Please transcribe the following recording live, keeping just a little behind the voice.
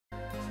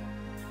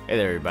Hey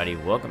there everybody,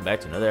 welcome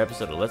back to another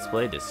episode of Let's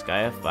Play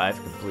Disgaea 5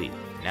 Complete.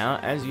 Now,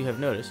 as you have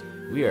noticed,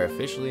 we are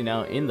officially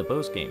now in the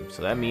post-game,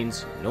 so that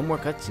means no more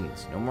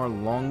cutscenes, no more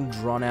long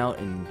drawn out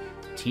and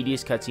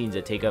tedious cutscenes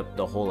that take up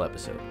the whole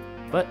episode.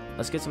 But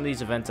let's get some of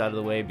these events out of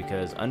the way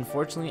because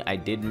unfortunately I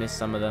did miss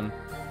some of them.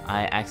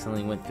 I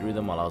accidentally went through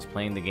them while I was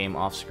playing the game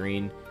off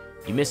screen.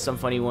 You missed some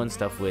funny ones,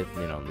 stuff with,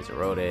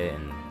 Lieze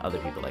and other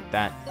people like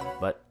that,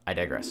 but I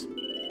digress.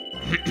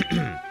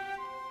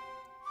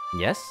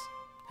 Yes?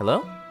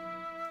 Hello?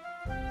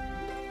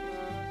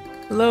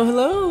 Hello,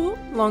 hello!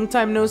 Long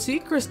time no see,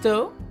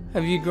 Christo.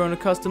 Have you grown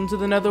accustomed to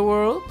the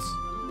Netherworlds?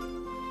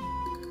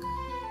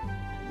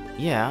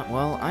 Yeah,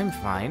 well, I'm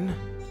fine.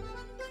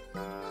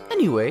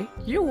 Anyway,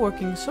 you're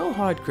working so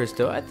hard,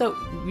 Christo. I thought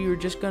we were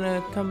just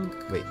gonna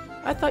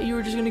I thought you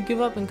were just gonna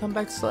give up and come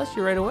back to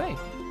Celestia right away.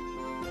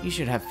 You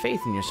should have faith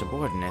in your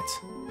subordinates.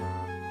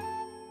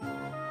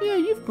 Yeah,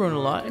 you've grown a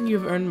lot and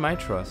you've earned my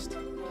trust.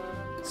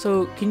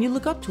 So, can you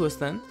look up to us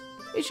then?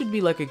 It should be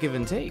like a give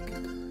and take.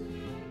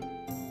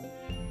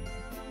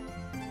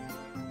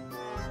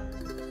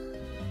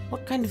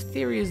 What kind of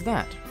theory is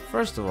that?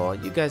 First of all,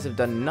 you guys have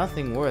done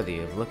nothing worthy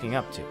of looking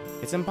up to.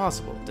 It's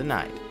impossible.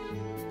 Denied.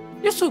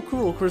 You're so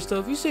cruel, Christo.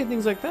 If you say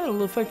things like that,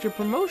 it'll affect your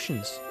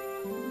promotions.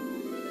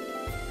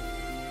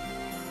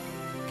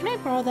 Can I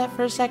borrow that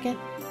for a second?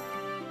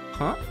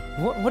 Huh?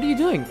 What are you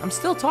doing? I'm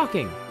still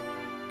talking.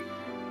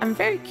 I'm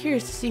very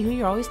curious to see who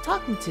you're always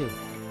talking to.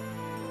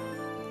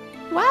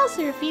 Wow,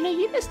 Serafina,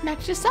 you just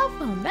snatched your cell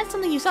phone. That's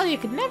something you saw you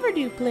could never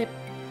do, Plip.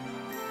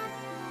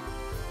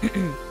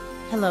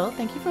 Hello,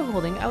 thank you for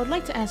holding. I would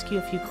like to ask you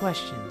a few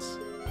questions.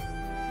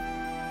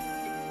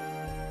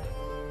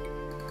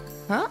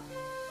 Huh?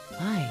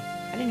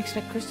 Why? I didn't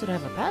expect Crystal to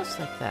have a past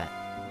like that.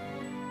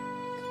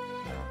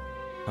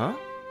 Huh?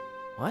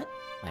 What?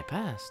 My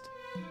past?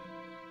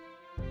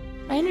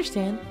 I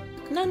understand.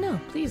 No,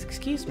 please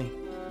excuse me.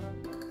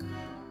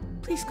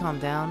 Please calm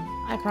down.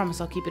 I promise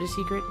I'll keep it a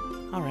secret.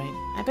 Alright,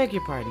 I beg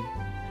your pardon.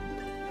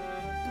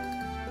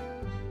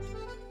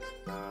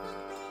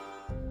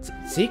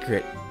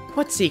 Secret?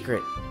 What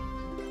secret?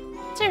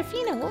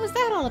 Serafina, what was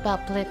that all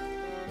about, Plip?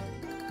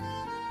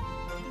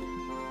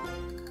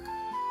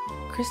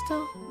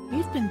 Crystal,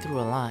 you've been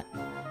through a lot.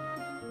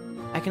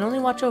 I can only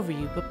watch over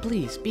you, but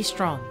please, be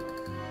strong.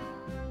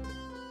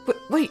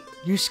 Wait,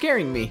 you're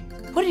scaring me.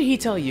 What did he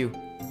tell you?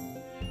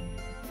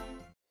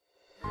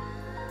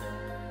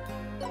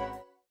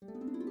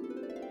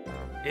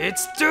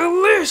 It's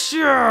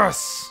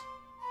delicious!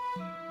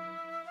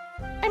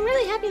 I'm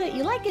really happy that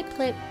you like it,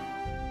 Plip.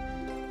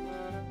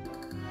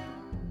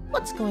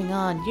 What's going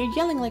on? You're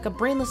yelling like a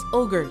brainless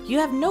ogre. You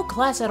have no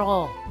class at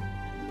all.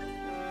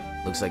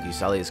 Looks like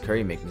Usalia's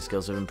curry making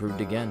skills have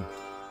improved again.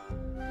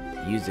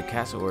 You used the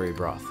cassowary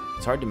broth.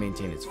 It's hard to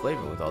maintain its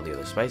flavor with all the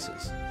other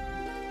spices.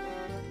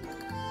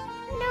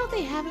 No,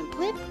 they haven't,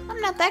 Plip.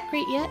 I'm not that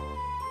great yet.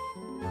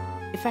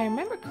 If I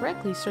remember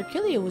correctly,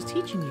 Circilia was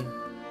teaching you.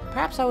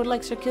 Perhaps I would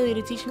like Circilia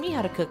to teach me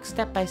how to cook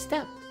step by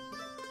step.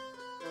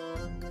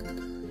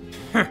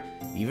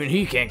 Even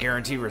he can't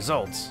guarantee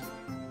results.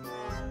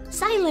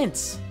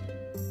 Silence!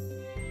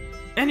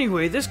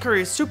 Anyway, this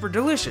curry is super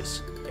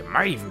delicious. It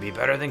might even be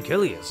better than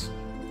Kilia's.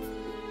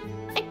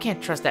 I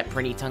can't trust that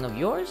pretty tongue of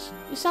yours.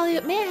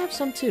 Usalia, may I have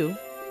some too?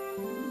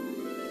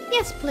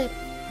 Yes, Plip.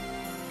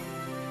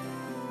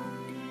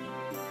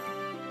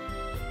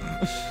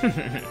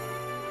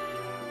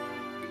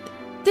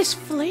 This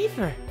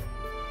flavor!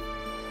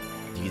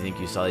 Do you think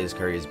Usalia's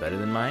curry is better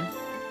than mine?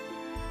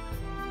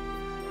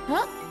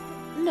 Huh?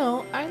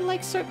 No, I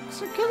like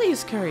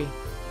Circilia's curry.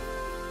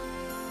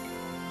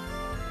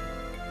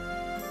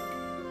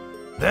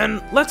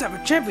 Then let's have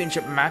a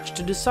championship match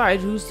to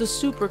decide who's the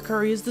super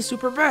curry is the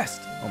super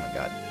best. Oh my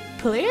god.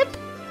 Plip?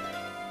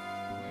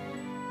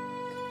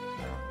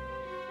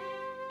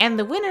 And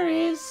the winner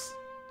is...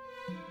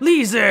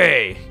 Lieze!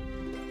 Oh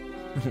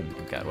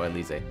my god, why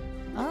Lieze?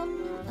 I'm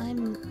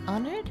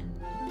honored?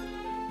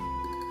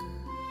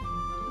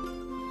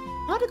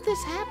 How did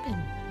this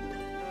happen?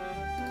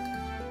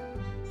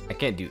 I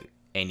can't do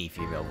any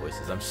female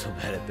voices. I'm so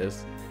bad at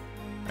this.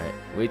 Alright,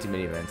 way too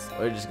many events.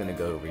 We're just gonna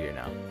go over here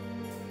now.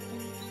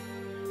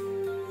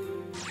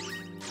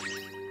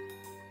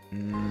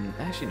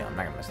 Actually, no, I'm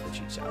not gonna mess with the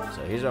cheat shop.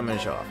 So here's what I'm gonna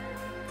show off.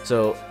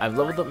 So I've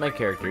leveled up my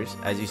characters.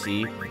 As you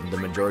see, the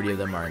majority of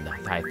them are in the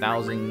high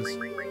thousands,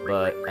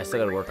 but I still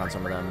gotta work on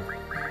some of them.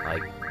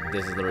 Like,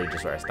 this is literally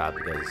just where I stopped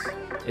because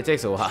it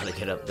takes a while to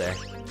get up there.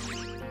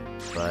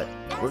 But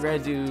we're gonna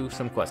do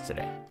some quests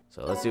today.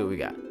 So let's see what we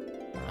got.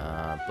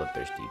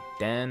 Bloodthirsty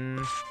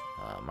Den,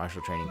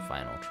 Martial Training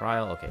Final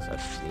Trial. Okay, so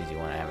that's just an easy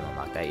one. I haven't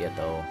unlocked that yet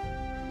though.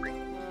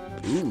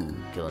 Ooh,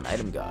 Kill an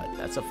Item God.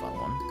 That's a fun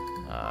one.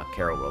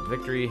 Carol World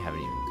Victory,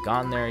 haven't even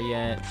gone there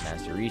yet.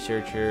 Master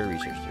Researcher,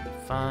 Research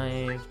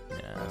 35.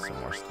 Some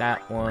more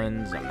stat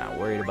ones, I'm not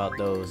worried about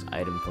those.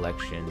 Item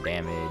Collection,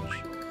 Damage,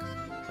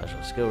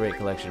 Special Skill Rate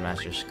Collection,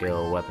 Master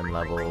Skill, Weapon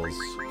Levels.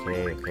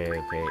 Okay.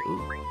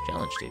 Ooh,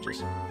 Challenge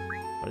Stages.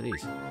 What are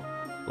these?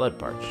 Blood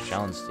Parch,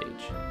 Challenge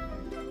Stage.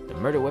 The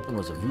murder weapon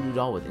was a voodoo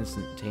doll with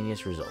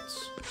instantaneous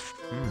results.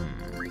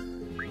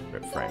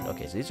 Friend.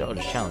 Okay, so these are all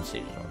just challenge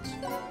stage ones.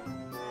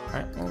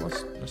 Alright, well,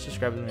 let's just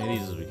grab as many of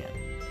these as we can.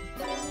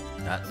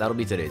 That'll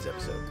be today's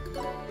episode.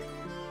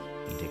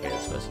 You take care of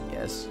this quest?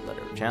 Yes.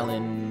 Letter of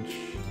challenge.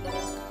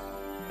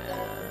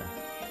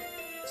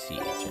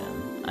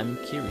 CHM. I'm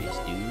curious,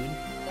 dude.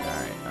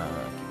 Alright,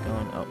 keep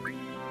going. Oh,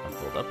 I'm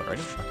pulled up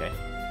already? Okay.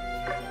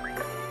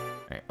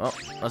 Alright, well,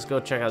 let's go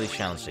check out these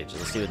challenge stages.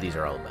 Let's see what these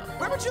are all about.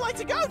 Where would you like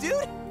to go,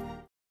 dude?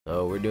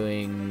 So, we're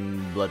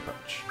doing Blood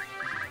Punch.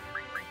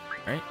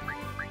 Alright.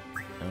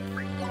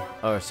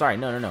 Oh, sorry,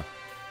 no.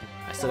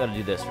 I still gotta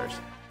do this first.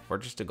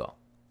 Fortress to Gaul.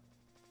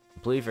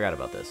 Completely forgot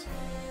about this.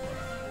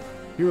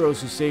 Heroes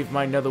who saved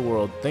my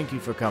Netherworld, thank you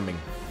for coming.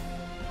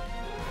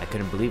 I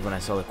couldn't believe when I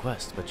saw the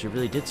quest, but you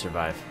really did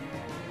survive.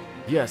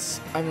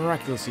 Yes, I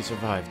miraculously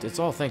survived. It's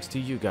all thanks to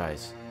you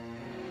guys.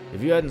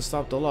 If you hadn't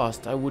stopped the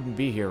Lost, I wouldn't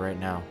be here right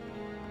now.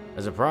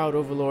 As a proud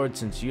overlord,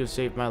 since you have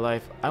saved my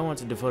life, I want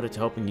to devote it to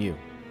helping you.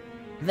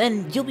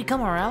 Then you'll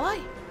become our ally?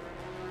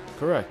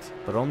 Correct,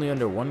 but only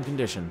under one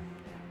condition.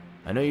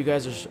 I know you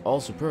guys are all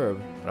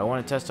superb, but I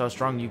want to test how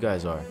strong you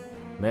guys are.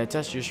 May I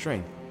test your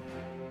strength?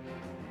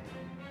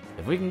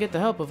 If we can get the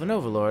help of an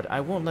overlord,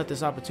 I won't let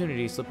this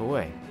opportunity slip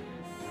away.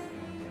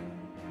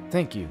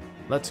 Thank you.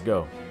 Let's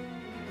go.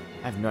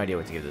 I have no idea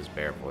what to give this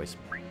bear voice,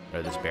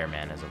 or this bear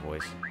man as a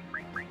voice.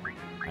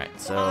 Alright,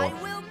 so... I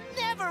will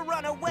never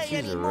run away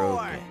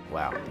anymore!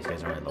 Wow, these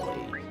guys are only level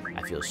 80.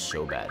 I feel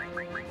so bad.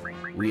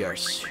 We are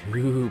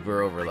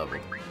super over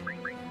leveled.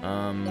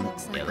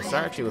 Yeah, let's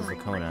start actually with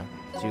Lacona.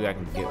 See who I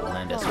can get with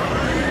Landis.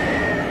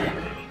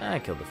 I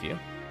killed a few.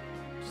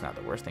 It's not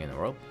the worst thing in the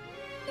world.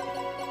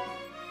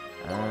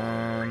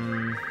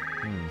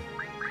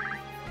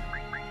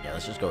 Yeah,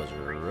 let's just go as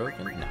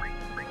Rogan. No.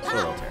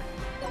 Sword Altar.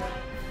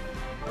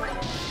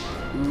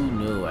 Ooh,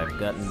 no, I've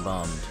gotten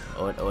bombed.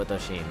 Oh, what a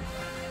shame.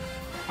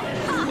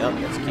 Yep,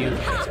 that's cute.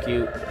 That's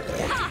cute.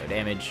 No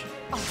damage.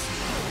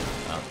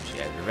 Oh, she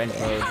has revenge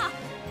mode.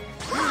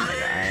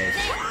 Eyes,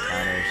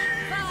 counters,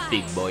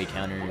 big boy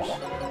counters.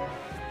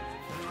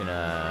 Just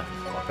gonna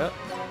walk up.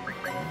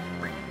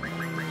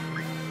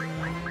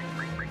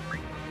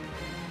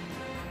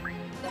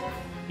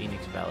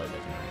 Phoenix Valor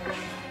doesn't match.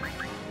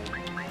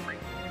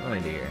 What am I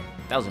gonna do here?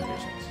 1,000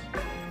 piercings.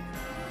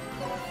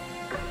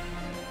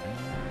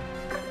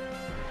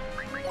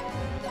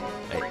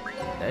 Wait,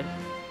 dead?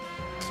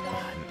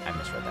 Oh, I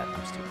misread that.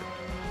 I'm stupid.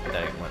 I thought I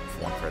went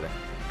one further.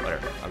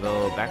 Whatever. I'll go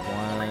back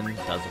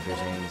 1,000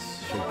 piercings.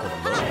 Should kill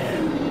them both.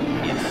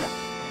 Yes.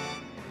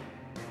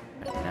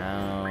 Right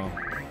now,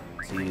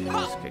 let's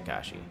use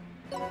Kakashi.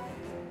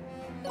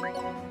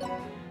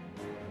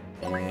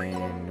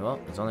 And, well,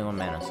 it's only 1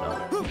 mana, so why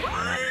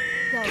not?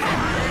 Did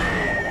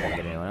I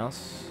get anyone else?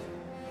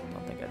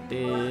 Don't think I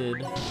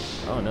did.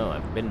 Oh no,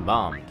 I've been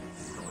bombed.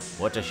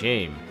 What a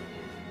shame.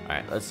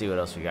 Alright, let's see what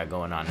else we got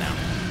going on now.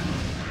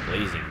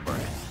 Blazing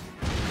Breath.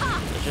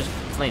 It's just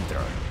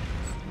flamethrower.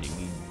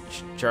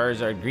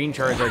 Charizard, green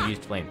Charizard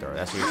used flamethrower.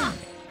 That's what you're telling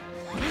me.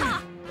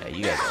 Yeah,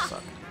 you guys all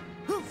suck.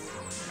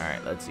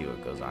 Alright, let's see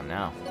what goes on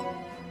now.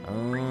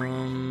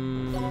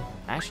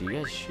 Actually,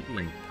 you guys should be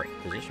in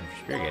position for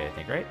Spirit Gate, I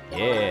think, right?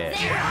 Yeah.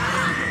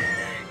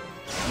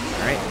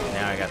 Alright,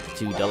 now I got the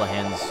 2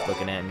 Dullahans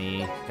looking at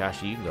me.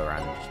 Kakashi, you can go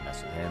around and just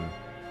mess with him.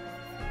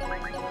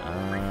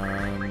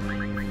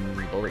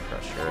 Bullet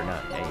Crusher, no,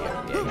 there you go.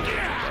 Yeah, you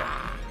can.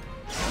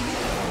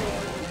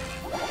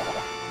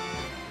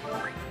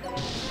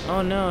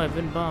 Oh no, I've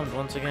been bombed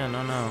once again.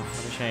 Oh no,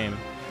 what a shame.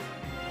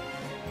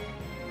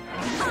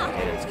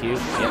 Okay, that's cute.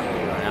 Yep,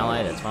 you're an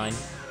ally, that's fine.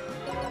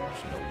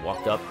 Just gonna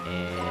walk up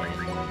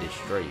and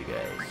destroy you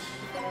guys.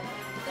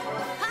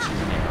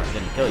 I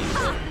didn't kill you,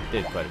 but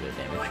did quite a bit of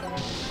damage.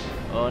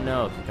 Oh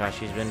no,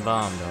 Kakashi's been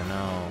bombed. Oh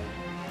no.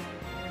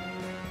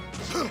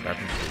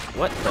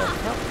 What the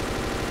hell?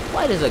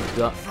 Why does a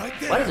gun?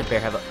 Why does a bear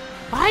have a?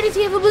 Why does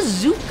he have a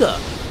bazooka?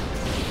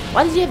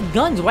 Why does he have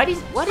guns? Why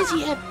does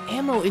he have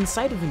ammo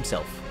inside of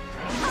himself?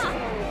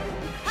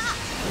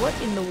 What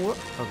in the world?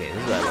 Okay,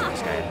 this is why I love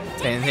this guy.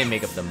 And they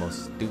make up the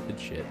most stupid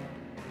shit.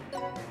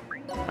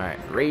 Alright,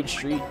 Rage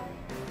Street.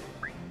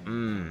 I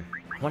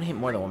want to hit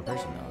more than one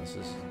person though. This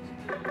is.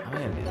 How am I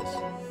gonna do this?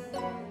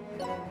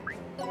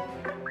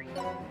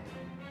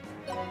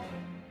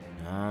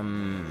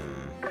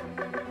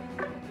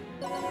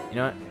 You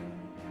know what?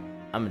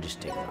 I'm gonna just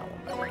take them out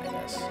one by one, I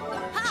guess.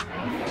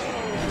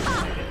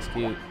 Okay, that's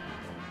cute.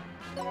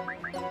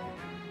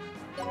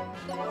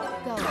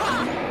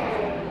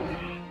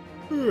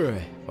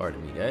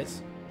 Pardon me,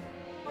 guys.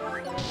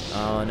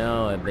 Oh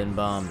no, I've been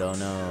bombed. Oh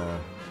no.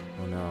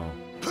 Oh no.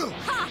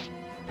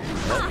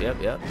 Yep.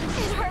 It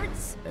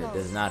hurts. It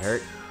does not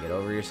hurt. Get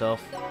over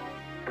yourself.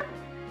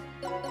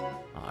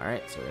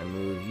 Alright, so we're gonna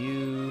move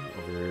you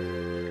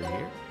over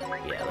here.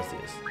 Yeah, let's do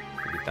this.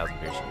 1,000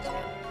 piercings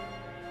again.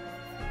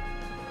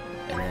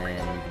 And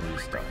then we can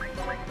use Star.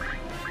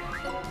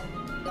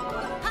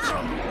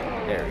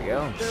 There we go.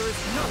 There is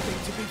nothing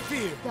to be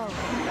feared.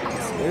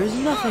 There is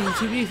nothing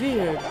to be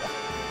feared.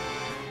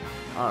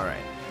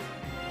 Alright.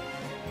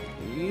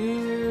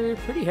 You You're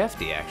pretty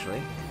hefty, actually.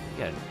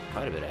 You got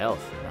quite a bit of health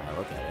when I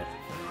look at it.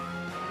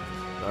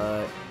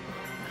 But,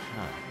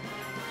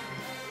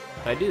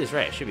 if I do this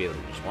right, I should be able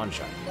to just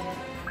one-shot you.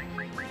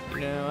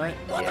 You know what?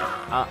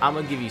 Yeah, I'm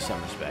gonna give you some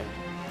respect.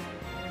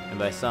 And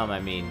by some, I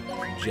mean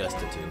just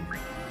a two.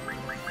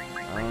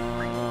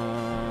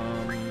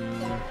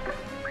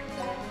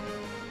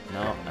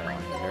 No, I don't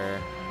want to hit her.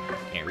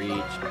 Can't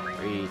reach.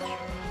 Reach.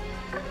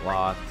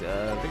 Blocked.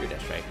 Bigger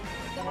death strike.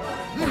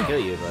 I'm gonna kill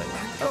you, but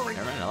oh,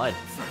 never mind. I lied.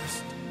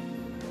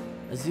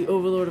 As the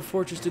Overlord of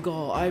Fortress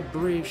Disgaea, I,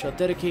 brave, shall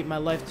dedicate my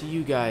life to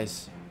you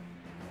guys.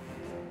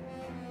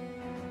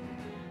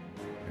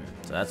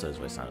 So that's what his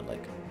voice sounded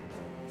like.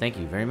 Thank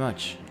you very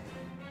much.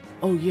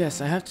 Oh yes,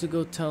 I have to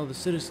go tell the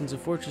citizens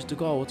of Fortress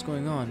Disgaea what's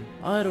going on.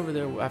 I'll head over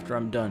there after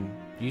I'm done.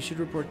 You should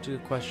report to the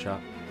quest shop.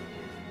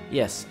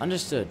 Yes,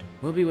 understood.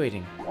 We'll be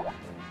waiting.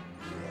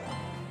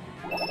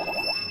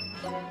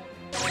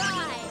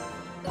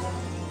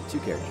 Two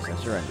characters have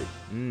surrendered.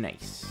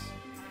 Nice.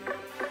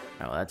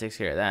 Oh, well, that takes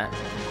care of that.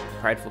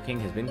 Prideful King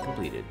has been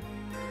completed.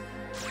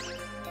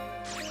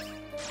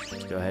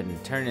 Let's go ahead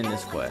and turn in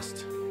this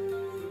quest.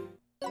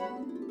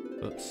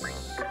 Oops.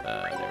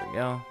 There we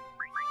go.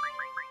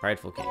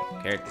 Prideful King.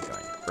 Character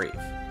joined.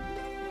 Brave.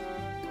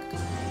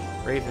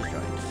 Brave is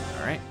joined.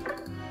 Alright.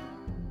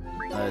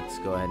 Let's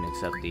go ahead and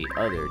accept the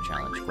other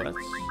challenge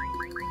quests.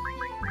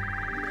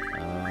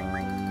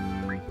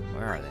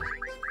 Where are they?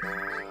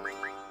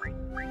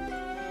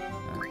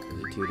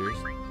 Tutors,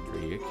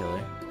 3-year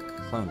killer,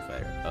 clone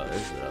fighter. Oh,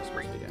 this is what I was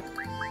supposed to be doing.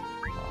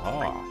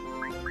 Aha!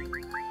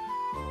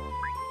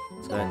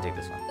 Let's go ahead and take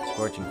this one.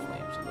 Scorching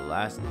Flames. The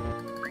last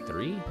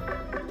 3?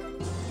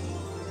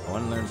 I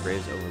want to learn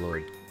Brave's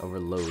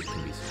Overload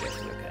can be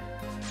suggested. Okay.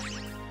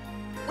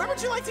 Where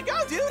would you like to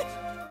go, dude?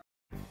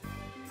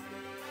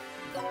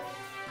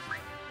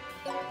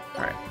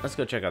 Alright, let's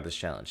go check out this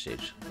challenge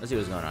stage. Let's see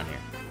what's going on here.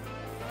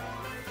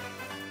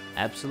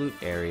 Absolute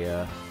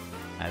area.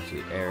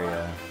 Absolute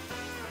area.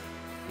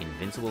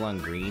 Invincible on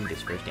green,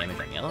 disperse damage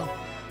on yellow.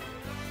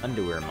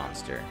 Underwear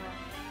monster.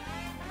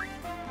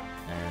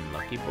 And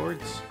lucky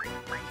boards.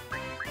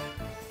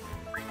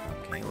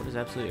 Okay, what does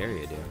absolute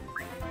area do?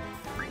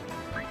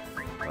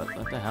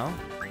 What the hell?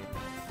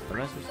 What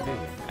am I supposed to do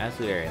here?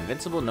 Absolute area.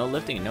 Invincible, no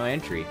lifting, and no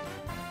entry.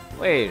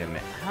 Wait a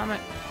minute. How am I...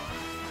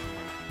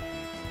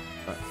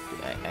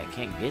 I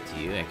can't get to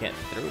you. I can't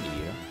throw to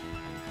you.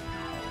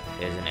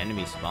 There's an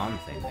enemy spawn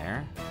thing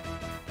there.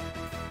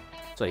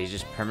 So he's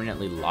just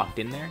permanently locked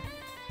in there?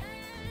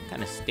 What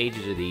kind of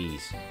stages are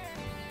these?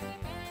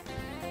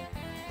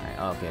 Alright,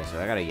 okay, so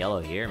I got a yellow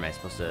here. Am I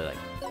supposed to, like,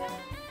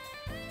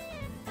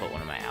 put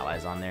one of my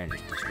allies on there and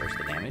just disperse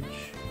the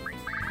damage?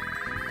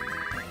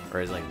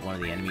 Or is, like, one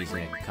of the enemies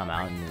gonna come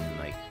out and then,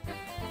 like,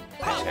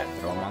 I just gotta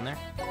throw them on there?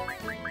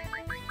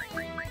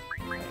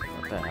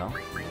 What the hell?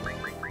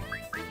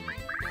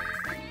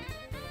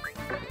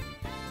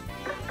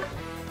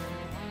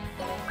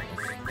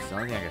 It's the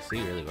only thing I can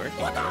see really working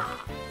here.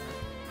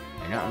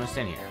 You know, I'm gonna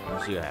stand here. I'm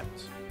gonna see what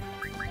happens.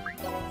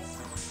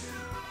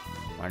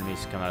 More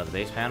enemies come out of the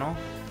base panel.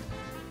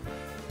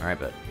 Alright,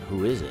 but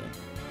who is it?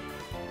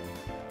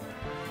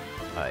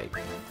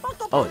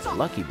 Oh, it's a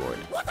lucky board.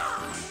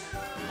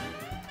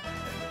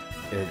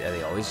 Are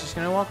they always just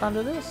gonna walk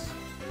onto this?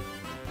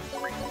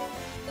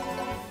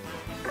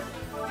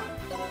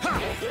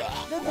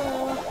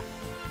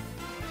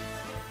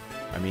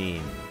 I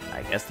mean,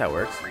 I guess that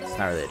works. It's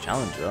not really a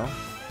challenge, though.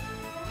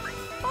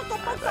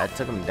 I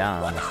took him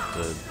down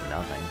to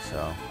nothing,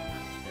 so...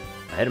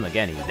 If I hit him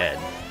again, he's dead.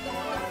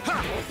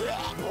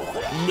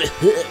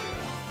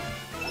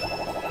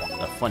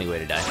 A funny way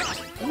to die.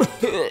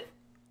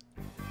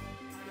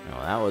 No,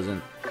 that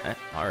wasn't that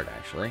hard,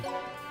 actually.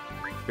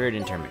 Spirit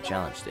Interment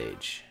Challenge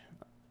Stage.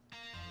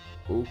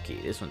 Okay,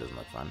 this one doesn't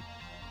look fun.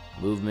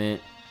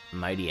 Movement,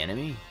 Mighty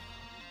Enemy.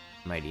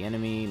 Mighty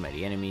Enemy,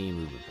 Mighty Enemy,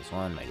 Movement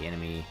 +1, Mighty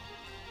Enemy.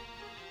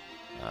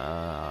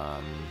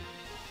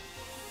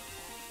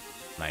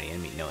 Mighty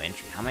Enemy, no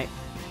entry.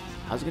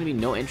 How's it gonna be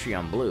no entry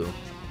on blue?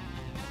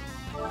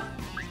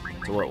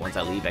 So what, once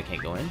I leave, I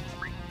can't go in?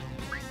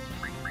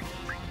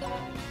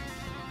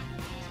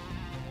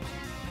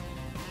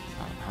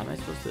 How am I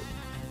supposed to...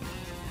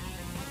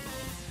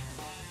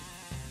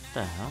 What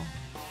the hell?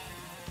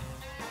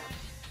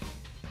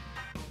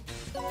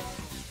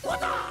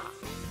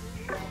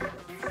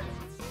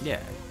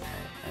 Yeah,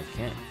 I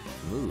can't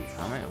move.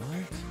 How am I...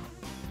 What?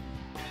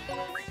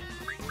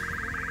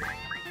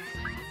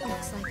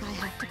 Looks like I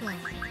have to go.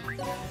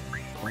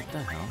 What the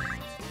hell?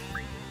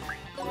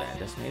 Land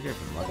Decimator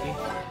from Lucky?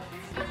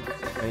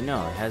 Wait, no,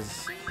 it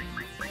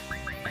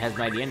has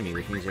Mighty Enemy,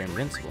 which means they're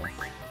invincible.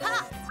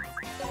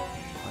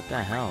 What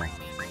the hell? I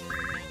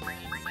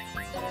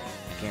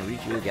can't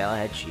reach you with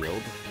Galahad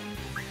Shield.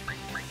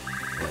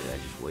 What, did I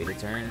just wait a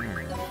turn,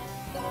 or...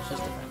 It's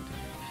just defend.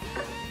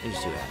 Let's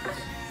just see what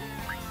happens.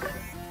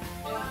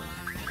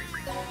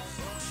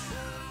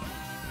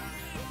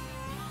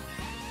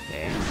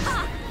 Okay.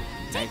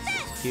 Nice,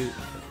 it's cute,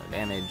 no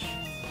damage.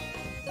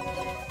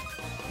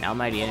 Now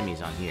Mighty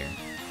Enemy's on here.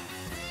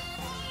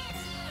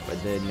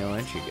 Where'd the no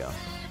entry go?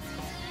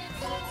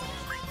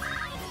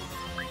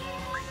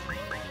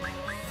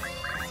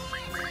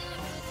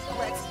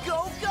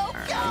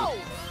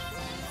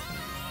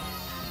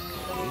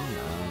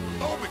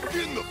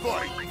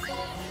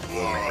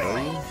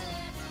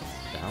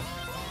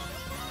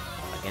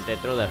 can't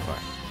I throw that far?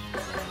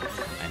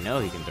 I know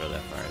he can throw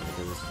that far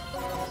because...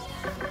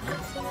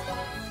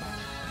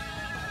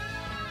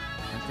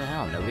 What the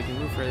hell? Nobody can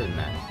move further than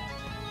that.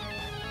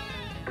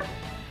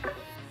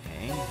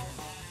 Okay.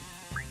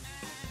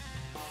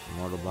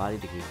 Immortal body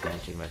decrease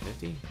damage taken by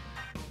 50.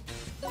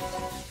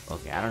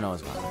 Okay, I don't know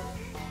what's going on.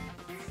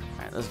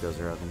 Alright, let's go,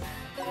 Zeroken.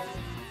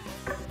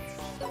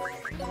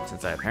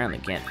 Since I apparently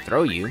can't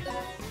throw you.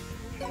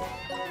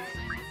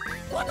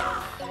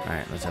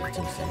 Alright, let's have the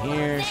tombstone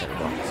here. Set the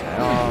block side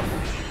off.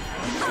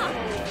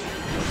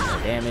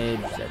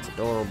 Damage, that's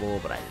adorable,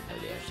 but I didn't know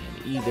damage to him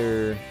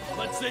either.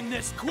 Let's end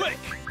this quick.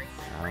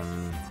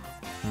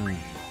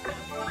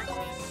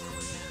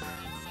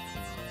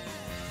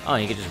 Oh,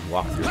 you could just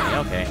walk through me.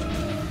 Okay.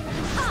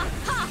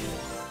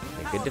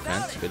 Okay, good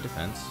defense, good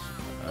defense.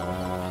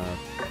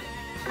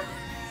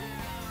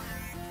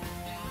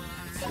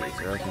 Let's see,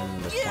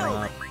 Zeroken, let's come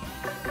up.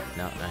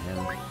 No, not him.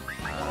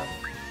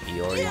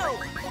 Iori.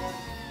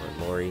 Or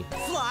Lori.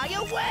 Fly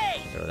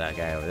away. Throw that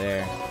guy over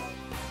there.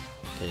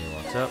 Okay, he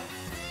walks up.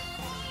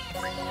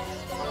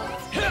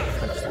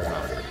 Punch the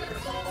zombie.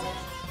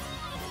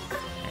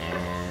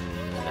 And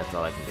that's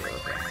all I can do.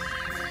 Okay.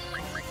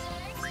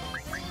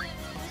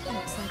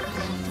 Looks like I have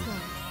to go.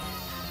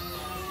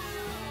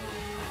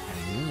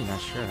 I'm really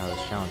not sure how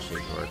this challenge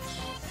stage works.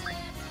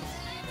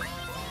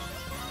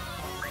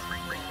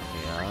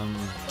 Okay,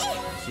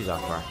 let's use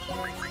Aqua.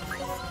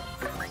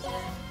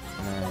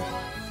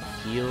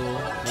 Heal,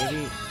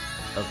 maybe?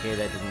 Okay,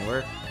 that didn't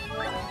work.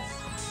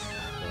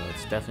 So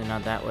it's definitely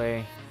not that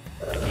way.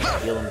 I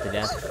can't heal him to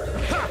death.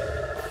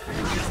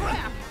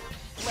 Crap.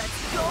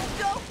 Let's go,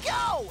 go,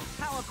 go.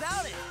 How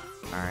about it?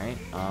 Alright,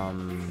 okay,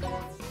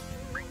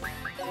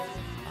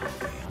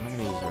 I'm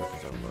gonna use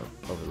Zeroken's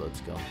overload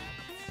skill.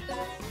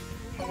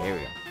 Okay, here we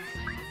go.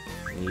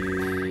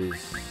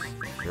 Use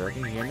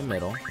Zeroken here in the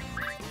middle.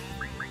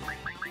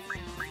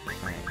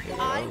 Alright, here we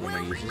go. We're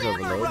gonna use his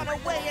Never overload. run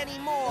away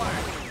anymore.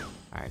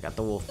 Alright, got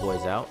the wolf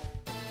boys out.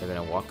 They're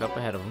gonna walk up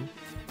ahead of him.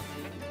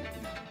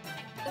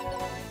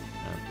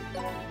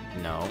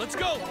 No. Let's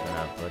go.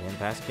 Gonna put him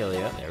past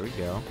Killia. There we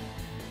go.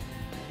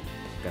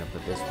 Gonna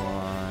put this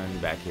one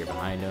back here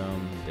behind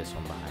him. This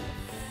one behind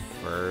the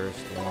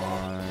first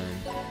one.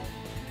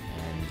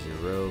 And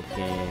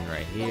Zeroken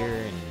right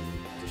here. And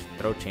just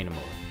throw chain him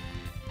over.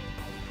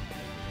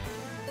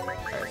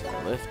 Alright, so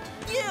lift.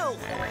 You.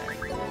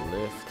 And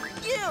lift.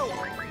 You.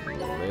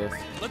 Lift.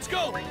 Let's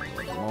go. One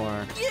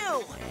more.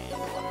 You. And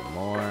one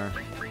more.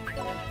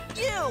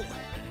 You.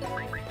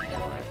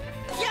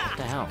 Yeah. What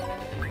the hell?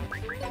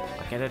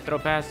 Why can't I throw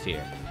past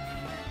here?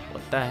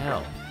 What the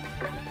hell?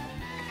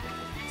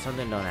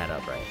 Something don't add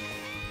up right.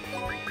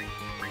 Alright,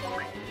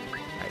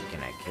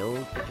 can I kill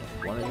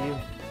one of you?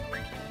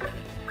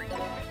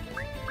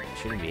 I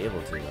shouldn't be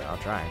able to, but I'll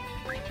try.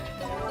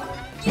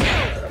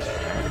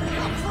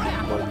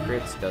 Both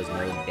crits does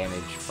no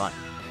damage. Fun.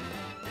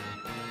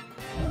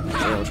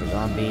 Ultra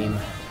Zom Beam.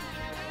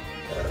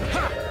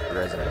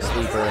 Resident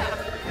Sleeper.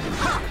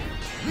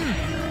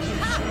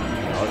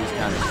 All these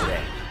counters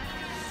today.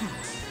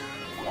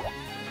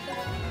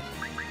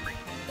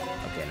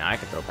 Okay, now I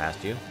can throw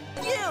past you.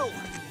 You.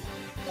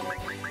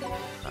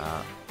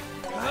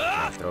 Can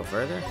I throw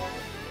further?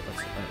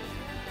 What's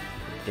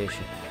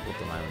addition with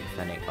the line when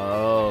defending?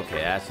 Oh,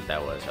 okay, that's what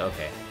that was.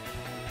 Okay.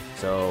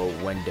 So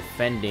when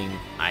defending,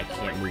 I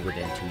can't move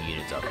within 2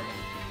 units of it.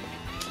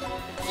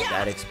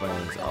 That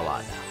explains a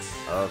lot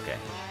now. Okay.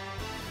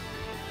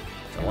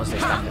 So once they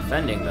stop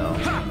defending, though,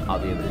 I'll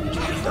be able to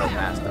just throw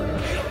past them.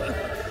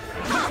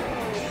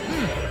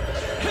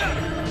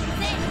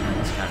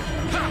 It's kind of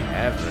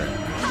ever.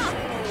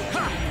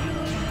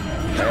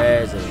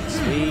 Resident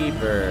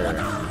Sleeper.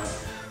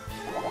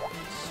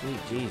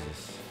 Sweet Jesus.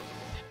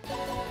 So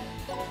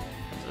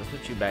let's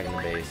put you back in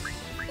the base.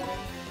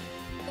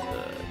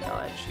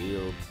 Allied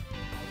shield.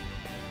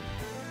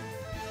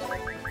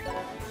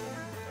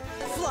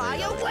 Fly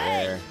away.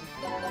 There.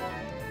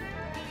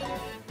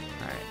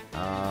 Alright,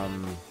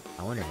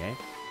 I wonder, hey?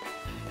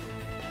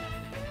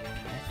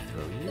 Can I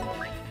throw you?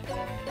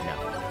 No.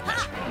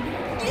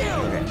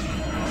 Okay.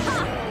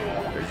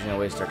 There's no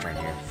way to start turn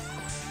here.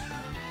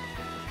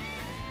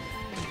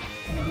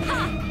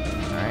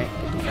 Alright,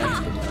 good defense,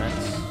 good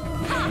defense.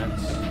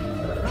 Defense.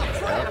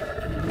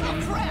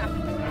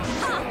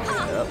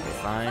 Up,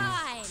 we're fine.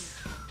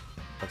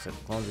 Looks like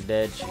the clones are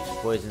dead. She's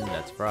poisoned,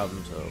 that's a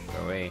problem, so put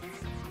her away.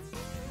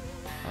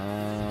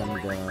 I'm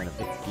gonna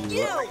pick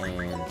you up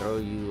and throw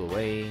you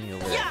away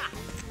over there.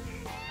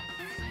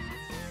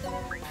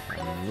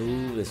 And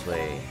move this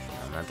way.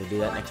 I'm gonna have to do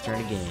that next turn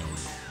again.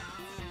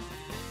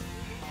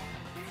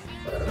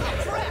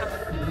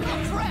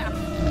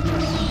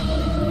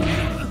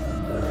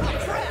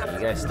 You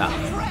guys stop.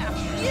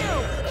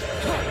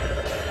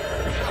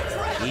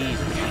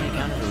 Jesus, how many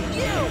counters are we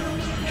doing?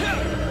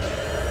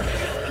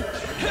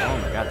 Oh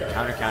my god, the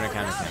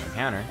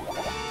counter.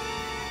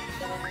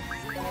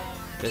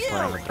 This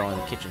one I'm gonna throw in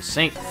the kitchen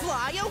sink.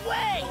 Fly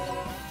away.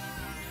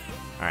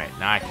 Alright,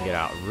 now I can get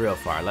out real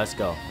far. Let's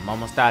go. I'm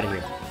almost out of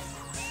here.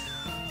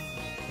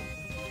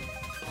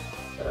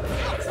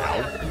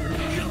 Ow.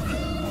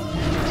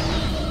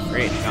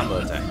 Great, combo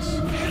attacks.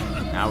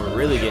 Now we're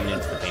really getting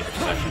into the painful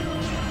section.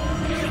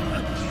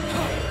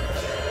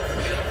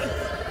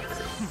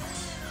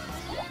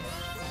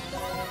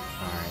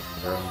 Alright,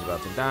 Zoro's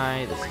about to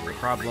die. This is a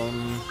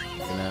problem.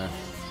 Gonna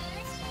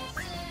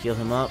heal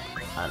him up.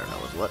 I don't know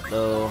with what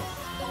though.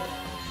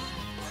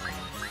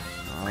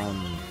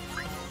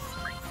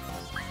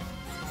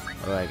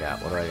 What do I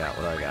got? What do I got?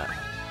 What do I got?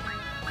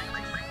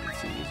 Let's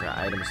see, these are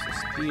items to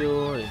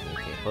steal.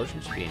 Okay,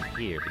 potions should be in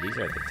here, but these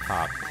are at the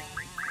top.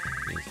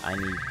 Means I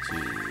need to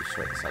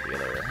sort this out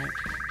together, right?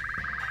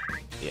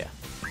 Yeah.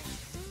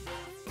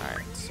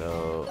 Alright,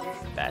 so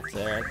that's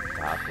there at the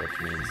top, which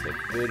means the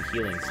good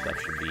healing stuff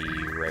should be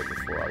right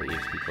before all the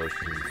HP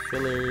potions and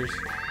fillers.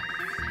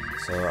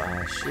 So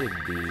I should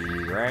be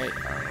right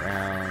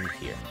around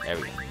here. There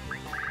we go.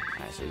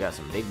 Alright, so we got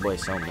some big boy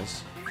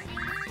somas.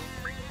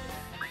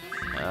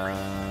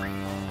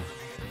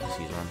 Let's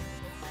use one.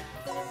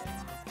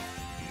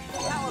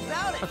 How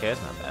about it? Okay,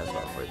 that's not bad. It's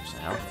about 40%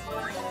 health.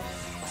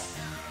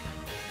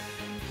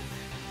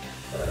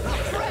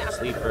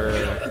 Sleeper.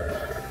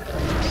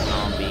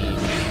 Zombie.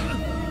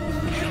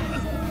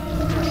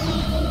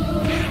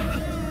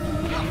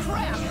 Oh,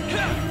 crap!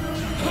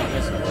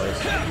 Missing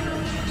boys.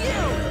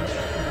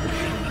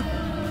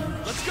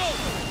 Let's go!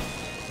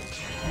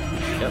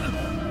 Yep.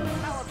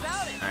 How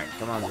about it? Alright,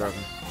 come on,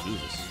 Broken.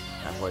 Jesus.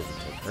 That poison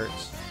take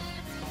hurts.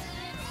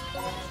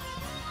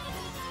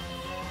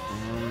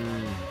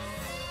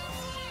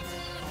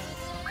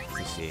 Let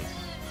me see.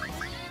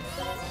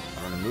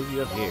 I'm gonna move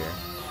you up here.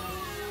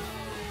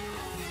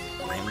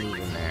 Can't move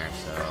in there,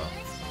 so.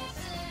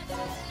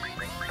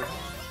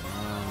 What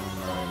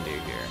am I gonna do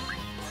here?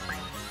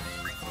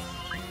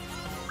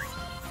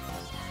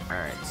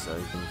 Alright, so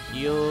you can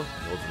heal.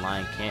 Gold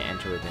line can't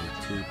enter within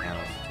 2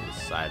 panels to the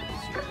side of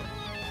this unit.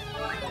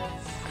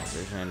 Alright, so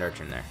there's an end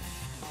archer in there.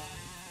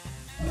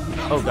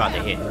 Oh god, they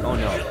hit. Oh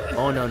no.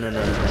 Oh no, no, no, no,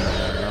 no,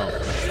 no, no, no.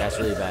 That's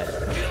really bad.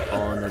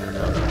 Oh no, no,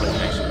 no. The poison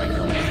actually might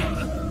kill me.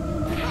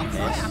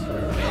 Miss.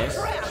 Miss.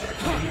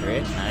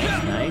 Crit.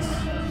 Nice,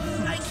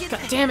 nice.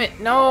 God damn it.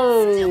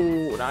 No.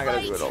 Now I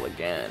gotta do it all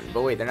again.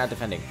 But wait, they're not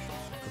defending.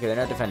 Okay, they're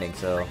not defending,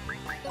 so.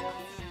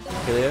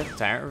 Killia,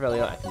 Tyrant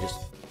Revelio, I can just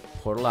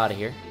portal out of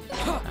here.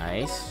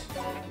 Nice.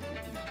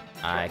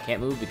 I can't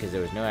move because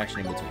there was no action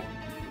in between.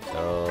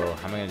 So,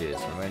 how am I gonna do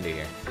this? What am I gonna do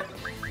here?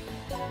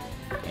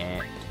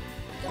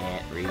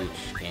 Can't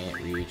reach, can't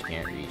reach,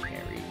 can't reach,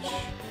 can't reach.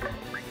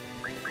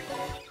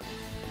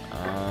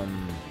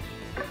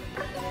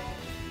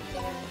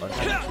 Let's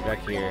put you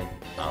back here.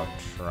 I'll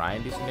try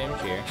and do some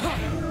damage here.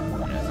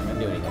 That's not gonna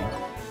do anything.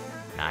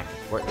 Now I can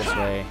port this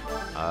way.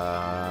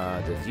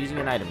 Does using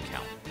an item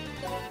count?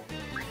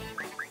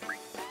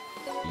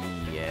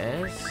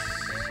 Yes.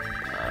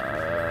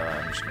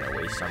 I'm just gonna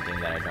waste something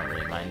that I don't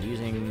really mind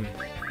using.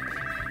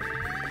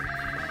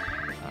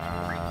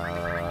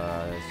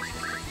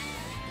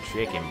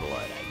 Chicken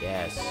blood, I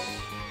guess.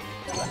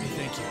 Let me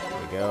thank you.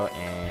 There we go,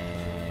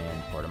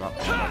 and port them up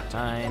one more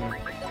time.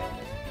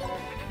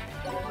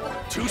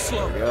 Too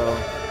slow. There we go,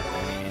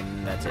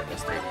 and that's it.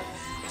 That's 3.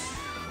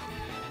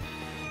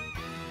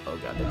 Oh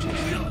god, they're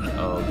chasing.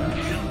 Oh god.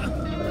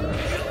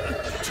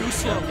 Too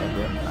slow.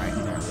 Alright,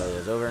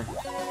 Revelio's over.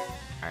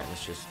 Alright,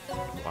 let's just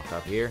walk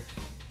up here.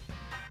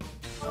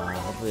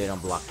 Hopefully they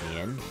don't block me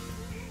in.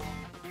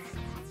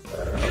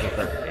 Okay,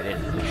 perfect. They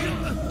didn't.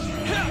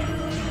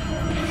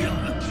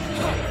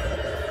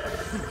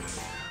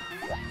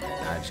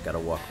 I just gotta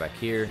walk back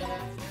here.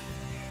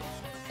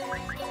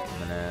 I'm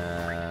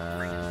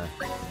gonna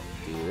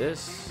do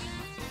this.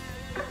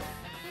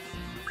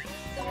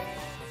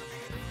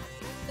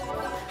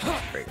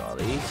 Break all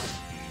these.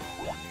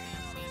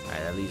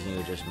 Alright, that leaves me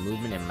with just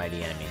movement and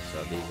mighty enemy.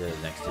 So these are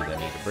the next 2 that I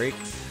need to break.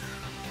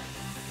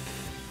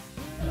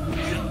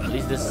 At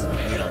least this,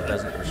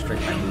 doesn't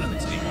restrict my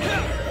movements anymore.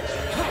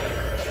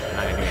 I'm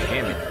not gonna do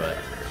any damage, but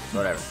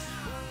whatever.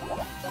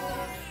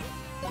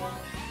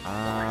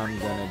 I'm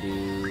gonna do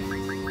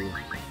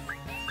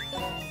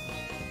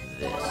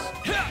this.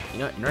 You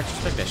know what, in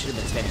retrospect, I should have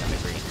been standing on the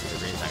green, because the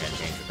green's not gonna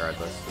change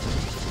regardless.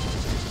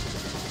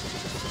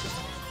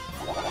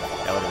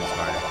 That would have been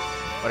smarter.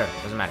 Whatever,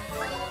 doesn't matter.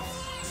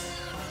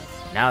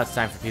 Now it's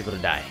time for people to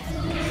die.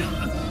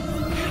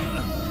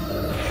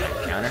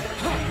 Counter?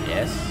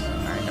 Yes.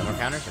 Alright, no more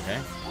counters, okay.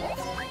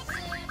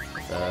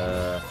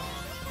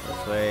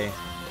 This way.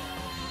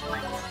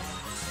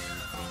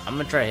 I'm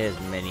gonna try to hit as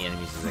many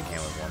enemies as I can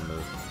with one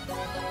move.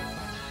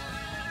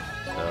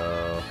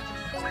 So,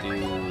 let's do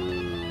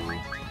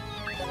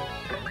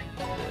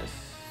this.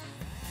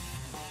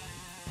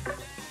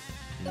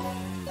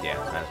 Yeah,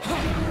 that's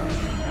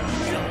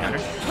counter.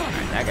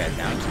 Alright, that guy's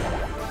down.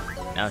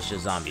 Now it's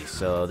just zombies,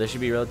 so this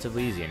should be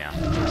relatively easier now.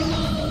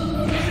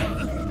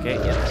 Okay,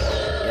 yep.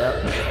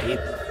 Keep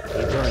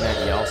doing that.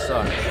 Y'all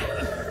suck.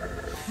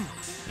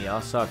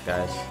 Y'all suck,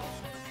 guys.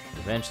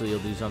 Eventually you'll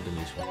do something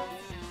useful.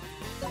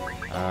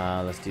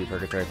 Let's do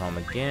Purgatory Palm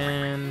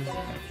again.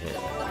 Hit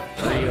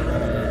 3 of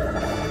them.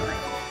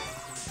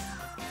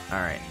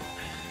 Alright.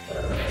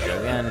 Go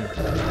again.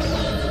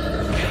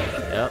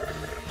 Yep.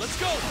 Let's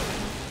go.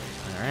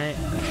 Alright,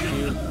 that's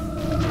cute.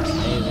 That's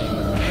amazing.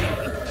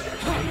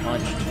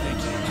 Punched.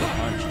 Thank you.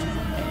 Punched.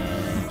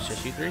 And it's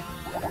just you three?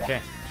 Okay.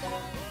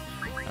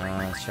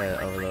 Let's try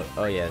to overload.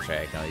 Oh, yeah, that's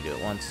right. I can only do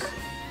it once.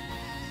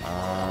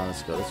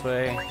 Let's go this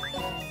way.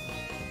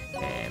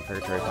 And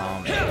Purgatory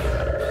Palm.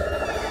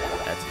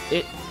 That's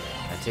it.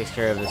 That takes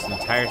care of this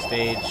entire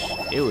stage.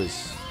 It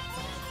was...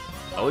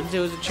 I wouldn't say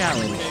it was a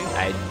challenge.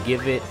 I'd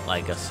give it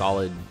like a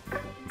solid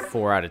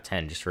 4 out of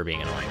 10 just for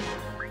being annoying.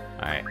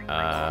 Alright,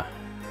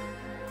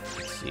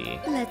 let's see.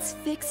 Let's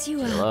fix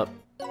you Fill up.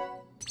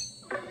 up.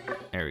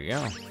 There we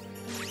go.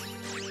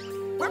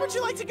 Where would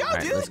you like to go,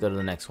 Alright, dude? let's go to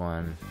the next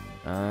one.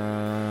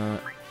 Oh,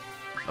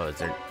 is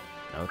there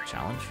no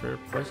challenge for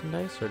poison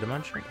dice or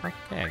demonstration?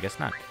 Okay, I guess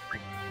not.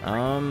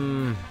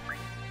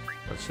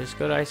 Let's just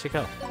go to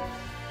Icicle.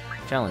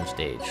 Challenge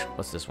stage.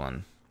 What's this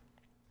one?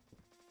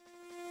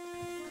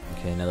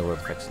 Okay, Netherworld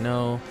effects.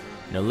 No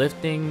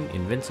lifting,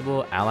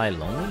 invincible, ally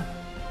lonely.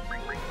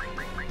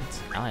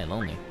 It's ally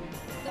lonely.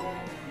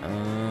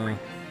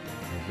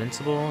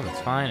 Invincible.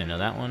 That's fine. I know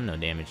that one. No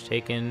damage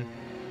taken.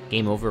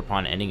 Game over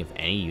upon ending if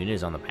any unit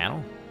is on the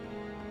panel.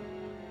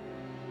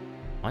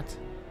 What?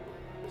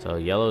 So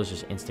yellow is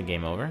just instant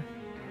game over.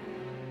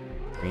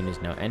 Green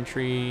is no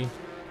entry.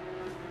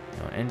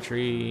 No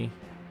entry.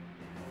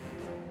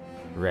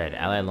 Red,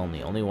 ally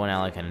lonely. Only one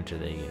ally can enter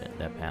the unit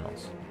that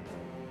panels.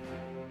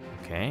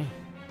 Okay.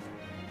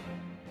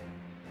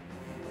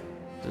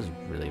 This is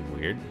really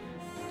weird.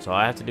 So all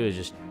I have to do is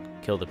just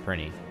kill the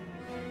Prinny.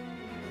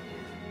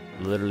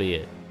 Literally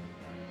it.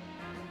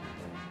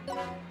 Okay.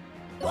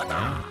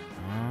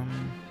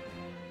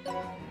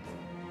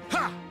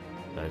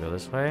 Gotta go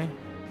this way.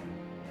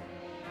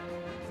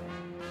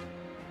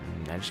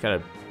 I just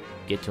gotta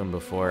get to him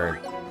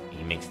before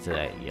he makes it to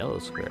that yellow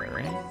square,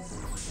 right?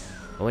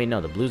 Oh wait, no,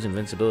 the blue's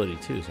invincibility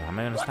too, so how am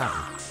I gonna stop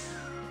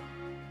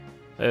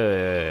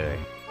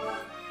him?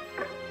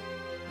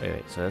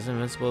 Wait, so that's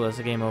invincible, that's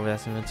a game over,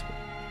 that's invincible.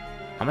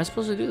 How am I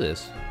supposed to do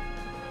this?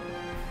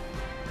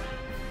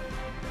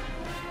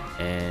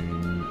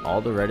 And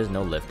all the red is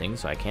no lifting,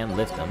 so I can't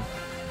lift him.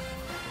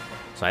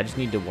 So I just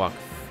need to walk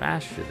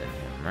faster than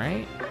him,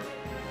 right?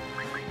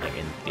 Like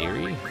in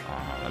theory?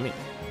 Let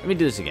me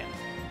do this again.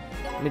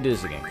 Let me do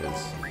this again,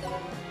 because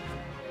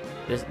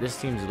this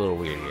seems a little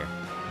weird here.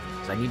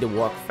 So I need to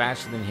walk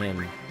faster than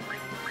him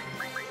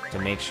to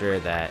make sure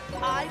that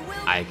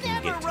I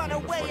can get to him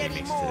before he makes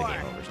it to the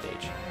game over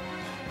stage.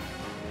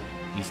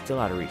 He's still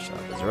out of reach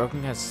though. The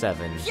Zeroken has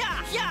 7.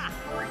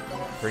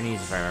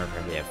 Prinny's, if I remember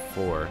correctly, have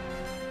 4.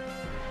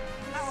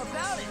 How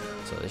about it?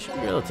 So this should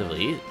be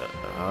relatively easy.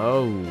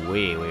 Oh,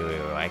 wait.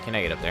 Why can't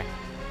I get up there?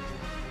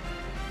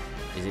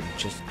 Is it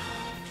just...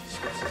 Jesus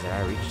Christ, is that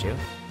out of reach too?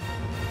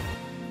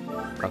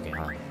 Okay,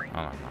 hold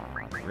on.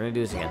 We're gonna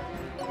do this again.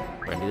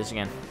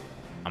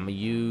 I'm gonna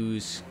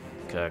use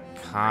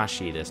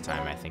Kakashi this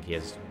time. I think he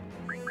has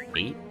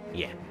 8?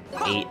 Yeah,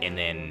 8, and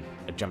then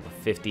a jump of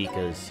 50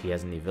 because he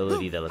has an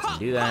ability that lets him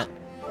do that.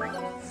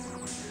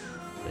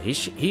 So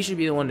he should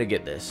be the one to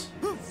get this.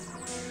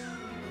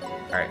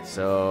 Alright,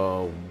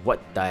 so what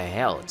the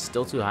hell? It's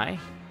still too high?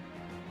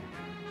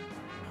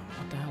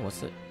 What the hell?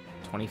 What's it?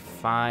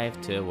 25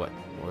 to what?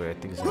 I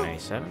think it's a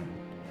 97.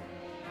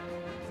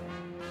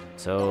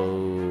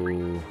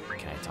 So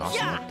can I toss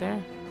him up there?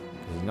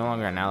 Because he's no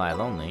longer an ally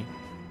lonely.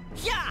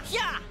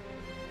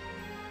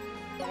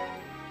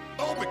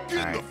 Alright,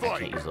 I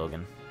can't use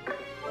Logan.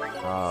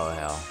 Oh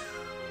hell.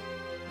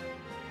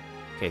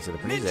 Okay, so the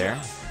Prinny's there.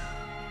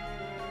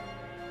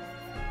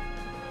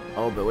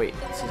 Oh, but wait,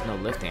 this is no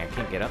lifting. I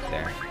can't get up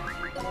there.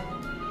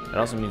 That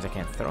also means I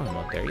can't throw him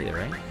up there either,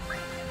 right?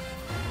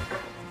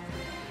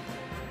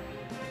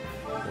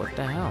 What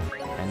the hell?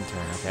 End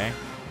turn, okay.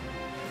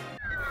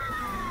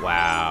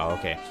 Wow,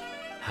 okay.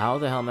 How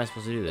the hell am I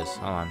supposed to do this?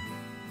 Hold on.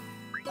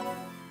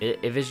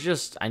 If it's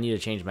just I need to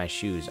change my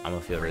shoes, I'm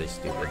gonna feel really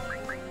stupid.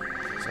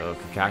 So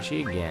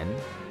Kakashi again.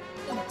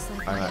 Looks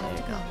like I I have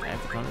to go.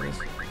 have to come to this?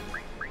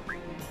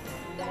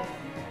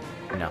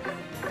 No.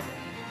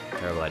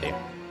 Terrible idea.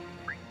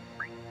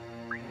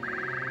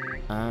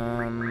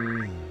 No.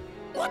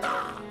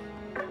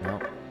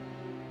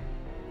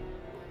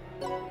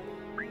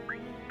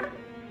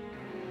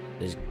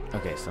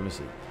 Okay, so let me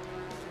see.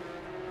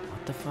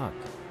 What the fuck?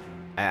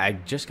 I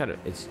just gotta.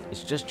 It's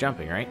just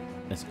jumping, right?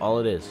 That's all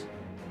it is.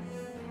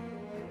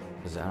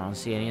 Because I don't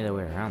see any other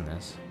way around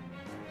this.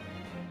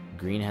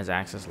 Green has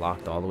access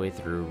locked all the way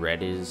through.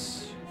 Red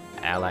is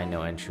ally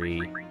no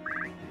entry.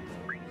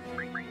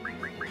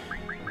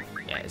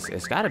 Yeah,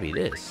 it's gotta be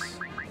this.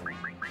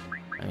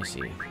 Let me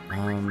see.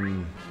 Where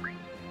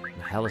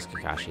the hell is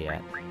Kakashi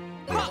at?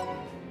 Here.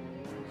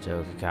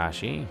 So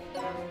Kakashi.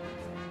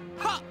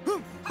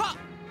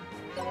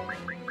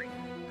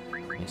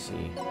 Let me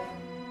see.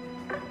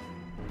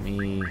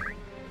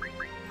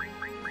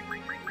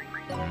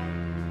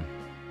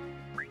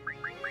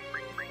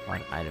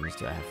 What items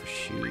do I have for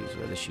shoes?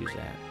 Where are the shoes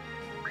at?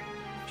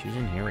 Shoes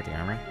in here with the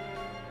armor?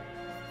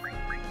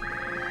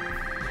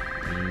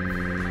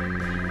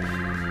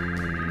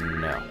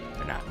 No,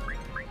 they're not.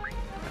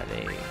 Are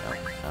they?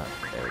 Oh,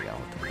 there we go.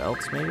 With the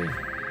belts, maybe?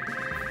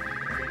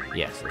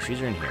 Yes, the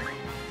shoes are in here.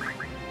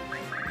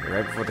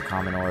 Right before the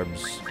common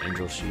orbs,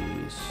 angel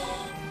shoes.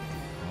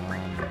 Go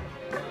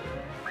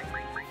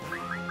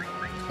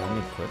ahead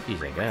and equip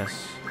these, I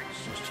guess.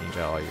 Let's just change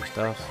out all your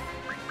stuff.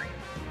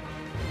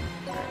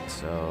 Alright,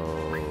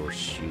 so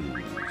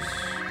shoes.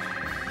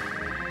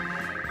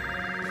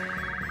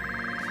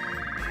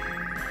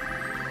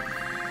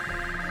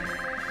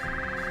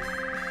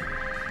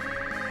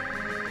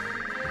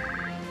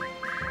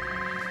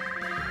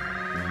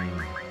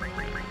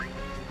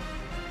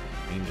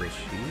 Angel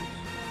shoes.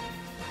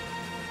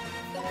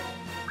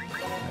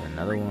 And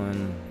another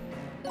one.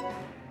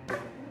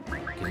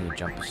 Gives me a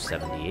jump of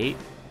 78.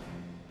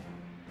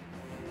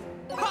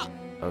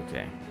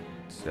 Okay.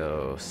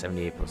 So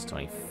 78 plus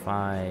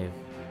 25.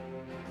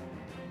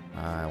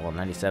 Well,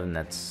 97,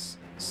 that's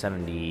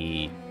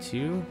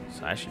 72.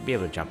 So I should be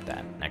able to jump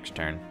that next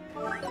turn.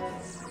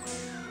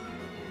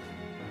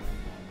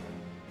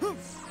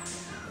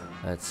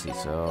 Let's see.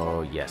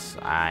 So, yes,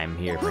 I'm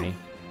here, Brittany.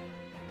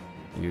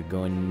 You're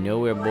going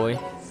nowhere, boy.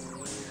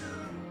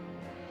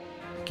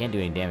 Can't do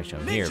any damage to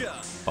him here,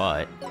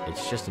 but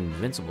it's just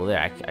invincible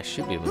there. I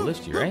should be able to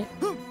lift you, right?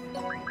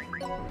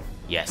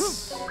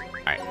 Yes.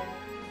 Alright.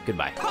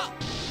 Goodbye.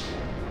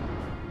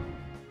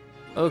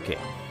 Okay.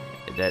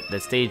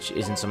 That stage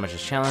isn't so much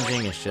as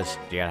challenging, it's just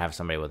you gotta have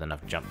somebody with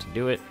enough jump to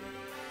do it.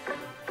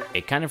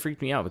 It kind of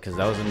freaked me out because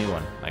that was a new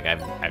one. Like,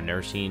 I've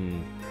never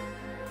seen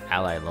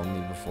Ally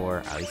Lonely before.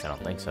 At least I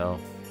don't think so.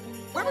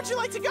 Where would you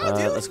like to go,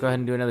 dude? Let's go ahead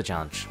and do another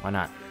challenge. Why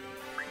not?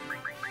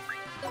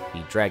 The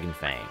Dragon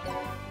Fang.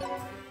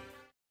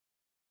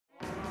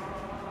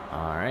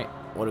 Alright,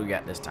 what do we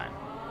got this time?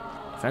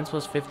 Defense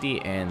plus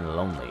 50 and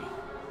Lonely.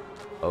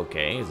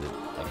 Okay, is it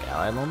like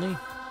Ally Lonely?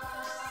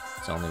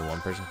 So only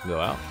one person can go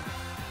out?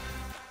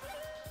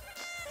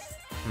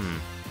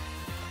 I'm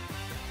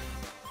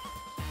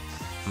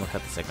gonna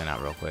cut the segment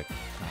out real quick.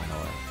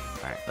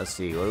 Alright, let's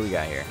see. What do we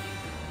got here?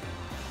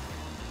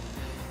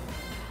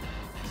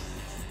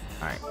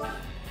 Alright.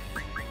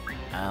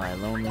 Ally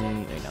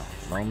Lonely. Wait, no.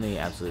 Lonely,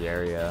 Absolute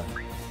Area.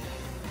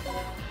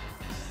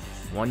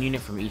 One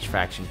unit from each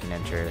faction can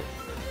enter the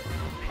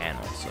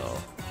panel, so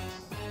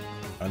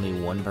only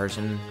one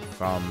person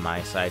from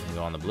my side can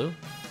go on the blue.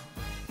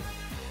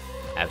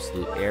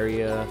 Absolute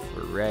Area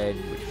for red,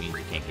 which means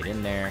you can't get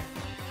in there.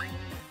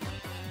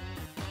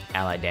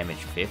 Ally damage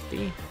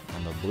 50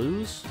 on the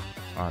blues,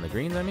 or on the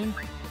greens, I mean.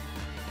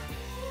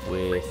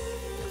 With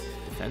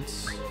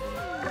defense.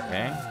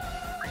 Okay.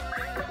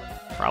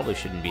 Probably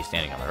shouldn't be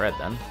standing on the red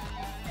then.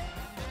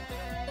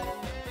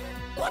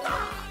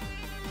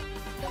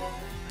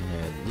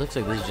 It looks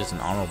like this is just an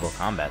honorable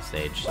combat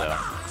stage, so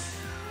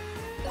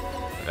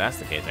if that's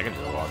the case, I can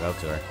just walk up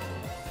to her.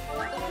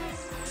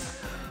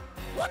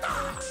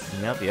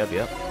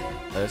 Yep.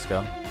 Let's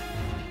go.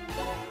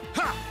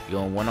 You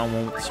going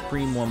one-on-one with the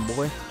Supreme one,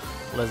 boy.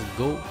 Let's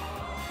go.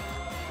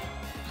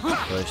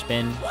 First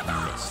spin,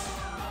 missed.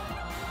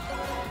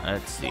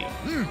 Let's see.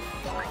 You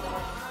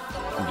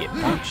get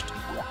punched.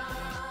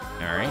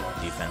 Alright,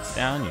 defense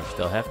down, you're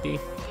still hefty.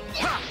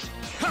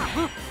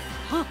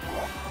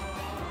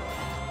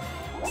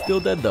 Still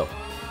dead though.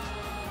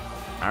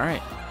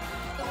 Alright.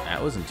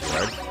 That wasn't too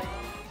hard.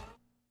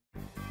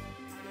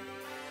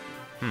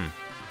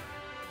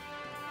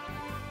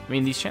 I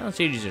mean, these challenge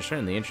stages are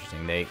certainly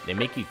interesting. They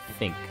make you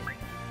think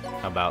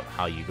about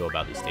how you go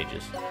about these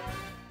stages.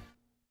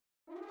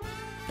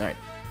 Alright.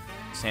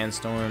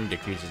 Sandstorm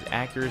decreases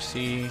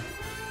accuracy.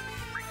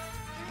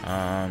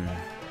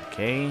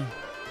 Okay.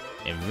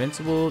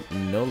 Invincible,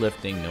 no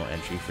lifting, no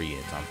entry for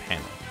units on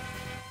panel.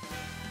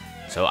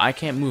 So I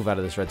can't move out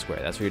of this red square.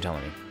 That's what you're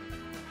telling me.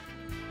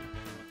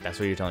 That's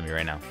what you're telling me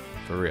right now.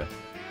 For real.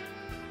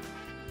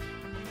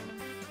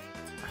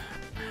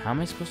 How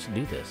am I supposed to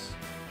do this?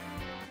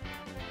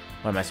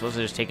 What, am I supposed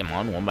to just take them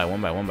on one by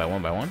one by one by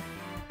one by one?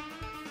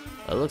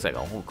 It looks like a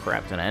whole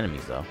crap ton of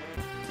enemies, though.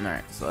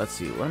 Alright, so let's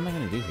see. What am I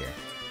going to do here?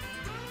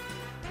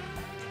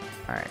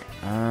 Alright.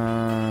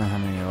 How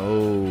many?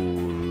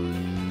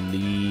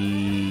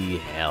 Holy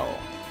hell.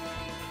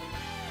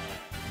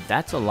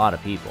 That's a lot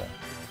of people.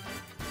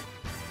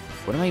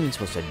 What am I even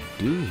supposed to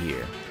do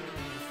here?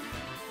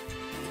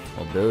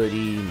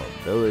 Mobility.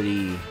 Why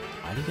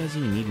do you guys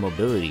even need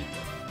mobility?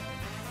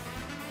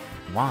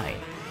 Why?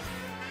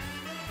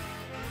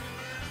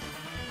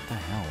 What the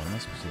hell? What am I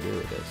supposed to do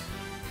with this?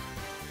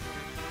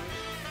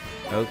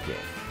 Okay.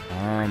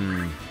 I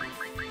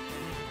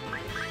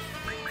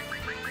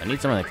need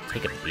someone that can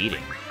take a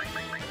beating.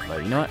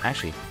 But you know what?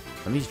 Actually,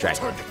 let me use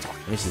Dragon.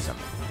 Let me see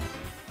something.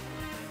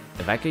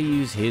 If I could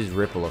use his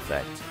ripple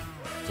effect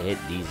to hit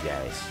these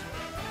guys,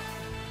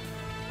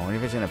 I wonder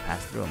if it's gonna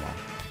pass through them all.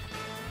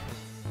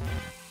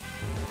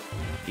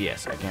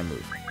 Yes, I can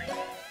move.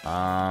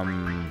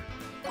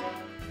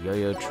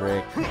 Yo-yo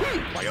trick.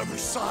 My other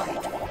side.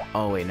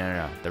 Oh wait,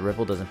 no. The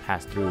ripple doesn't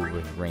pass through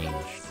with range.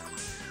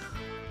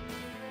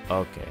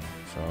 Okay,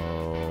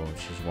 so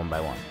it's just one by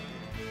one.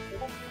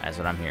 That's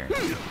what I'm hearing.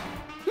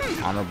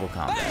 Honorable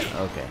combat.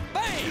 Okay.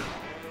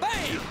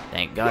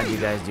 Thank God you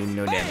guys do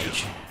no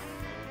damage.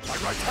 My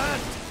right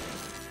hand.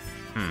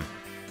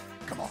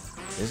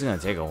 This is gonna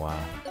take a while.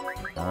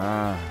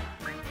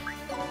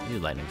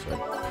 Use lightning sword.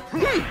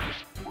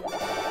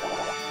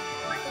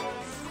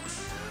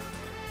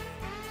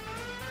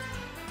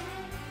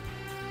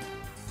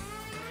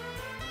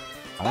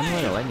 I wonder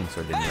why the lightning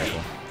sword didn't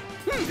rifle.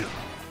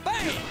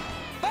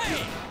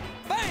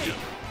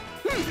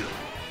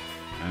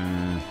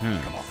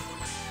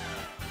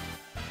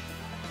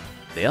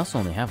 They also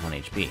only have 1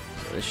 HP,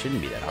 so this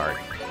shouldn't be that hard.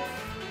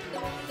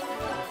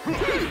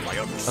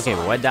 Okay,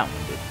 but why'd that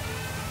one do?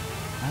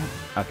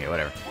 Okay,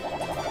 whatever.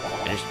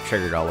 I just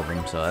triggered all of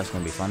them, so that's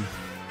gonna be fun.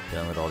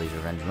 Dealing with all these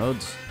revenge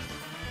modes.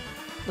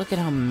 Look at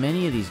how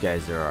many of these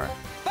guys there are.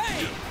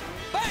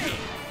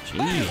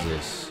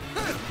 Jesus.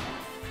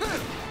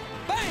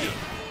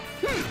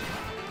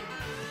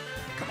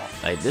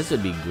 Like, this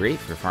would be great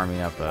for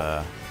farming up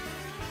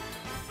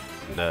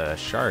the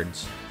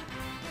shards.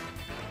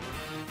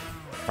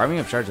 Farming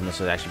up shards on this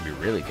would actually be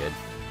really good.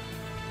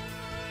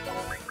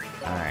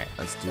 Alright,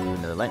 let's do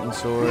another lightning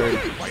sword.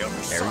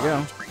 There we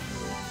go.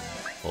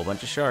 Whole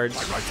bunch of shards.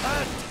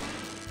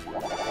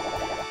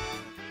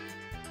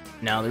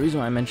 Now, the reason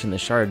why I mentioned the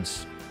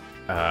shards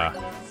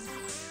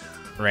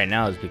right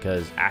now is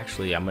because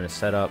actually I'm going to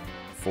set up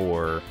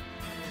for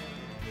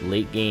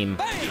late game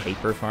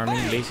paper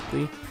farming,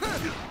 basically.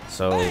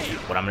 So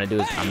what I'm going to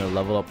do is I'm going to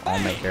level up all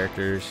my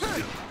characters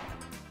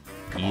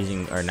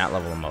using, or not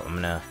level them up, I'm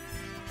going to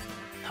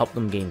help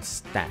them gain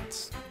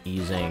stats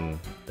using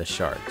the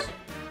shards.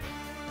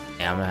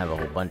 And I'm going to have a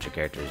whole bunch of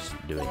characters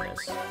doing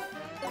this.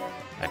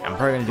 Like, I'm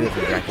probably going to do it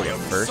for Dracula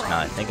first, now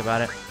that I think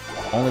about it.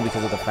 Only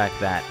because of the fact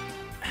that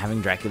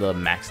having Dracula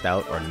maxed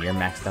out or near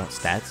maxed out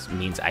stats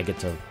means I get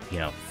to, you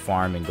know,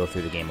 farm and go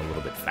through the game a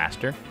little bit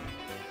faster.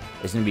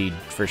 It's going to be,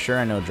 for sure,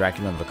 I know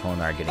Dracula and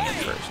Vacona are getting it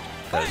first.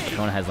 Because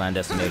Vacona has Land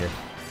Decimator.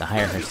 The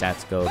higher her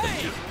stats go,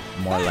 the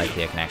more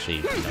likely I can actually,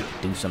 you know,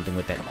 do something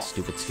with that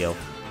stupid skill.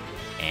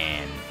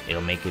 And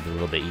it'll make it a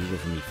little bit easier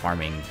for me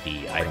farming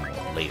the item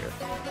later.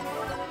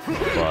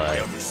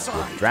 But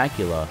with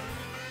Dracula,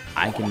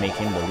 I can make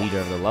him the leader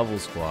of the level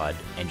squad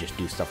and just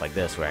do stuff like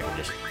this where I can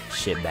just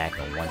shit back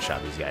and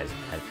one-shot these guys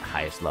at the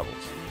highest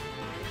levels.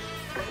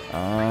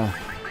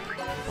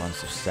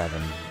 Bonus of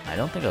 7. I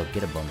don't think I'll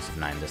get a bonus of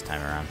 9 this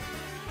time around.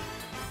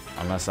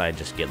 Unless I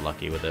just get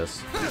lucky with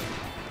this.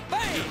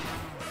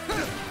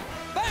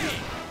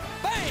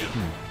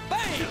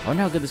 I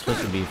wonder how good this place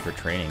would be for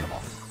training.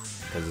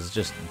 Because it's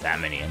just that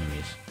many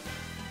enemies.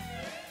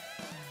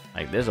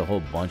 Like, there's a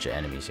whole bunch of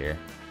enemies here.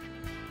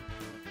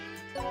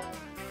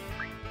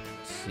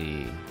 Let's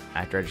see.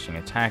 After registering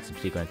attacks,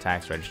 subsequent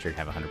attacks registered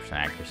have 100%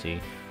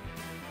 accuracy.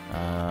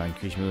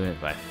 Increase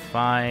movement by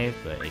 5,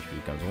 but HP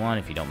becomes 1.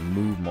 If you don't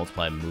move,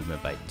 multiply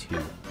movement by 2.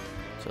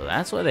 So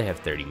that's why they have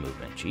 30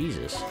 movement.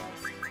 Jesus.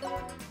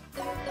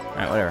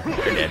 Alright, whatever.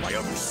 They're dead.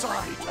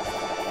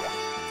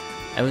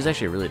 It was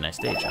actually a really nice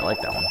stage. I like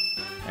that one.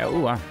 Yeah,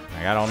 ooh, wow.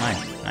 I got all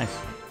 9. Nice.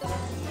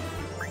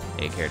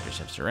 8 characters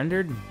have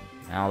surrendered.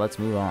 Now let's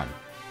move on.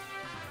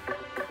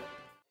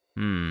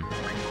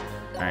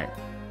 Alright.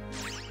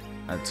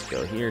 Let's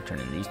go here, turn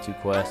in these 2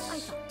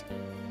 quests.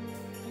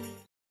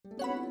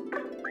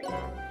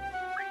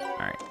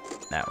 Alright,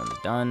 that one's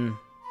done.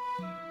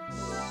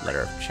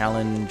 Letter of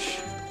challenge.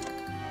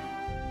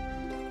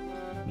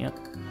 Yep,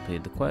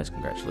 completed the quest,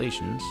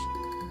 congratulations.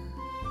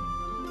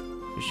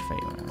 Fish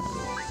fight.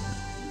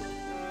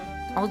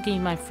 I'll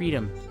gain my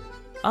freedom.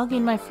 I'll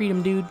gain my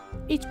freedom, dude.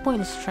 It's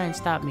pointless to try and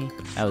stop me.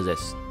 That was that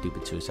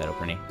stupid suicidal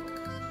printy.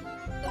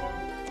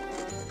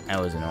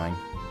 That was annoying.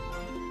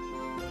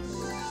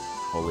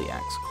 Holy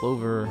Axe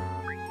Clover.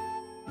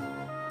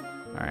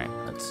 Alright,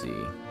 let's see.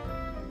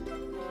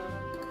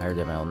 I heard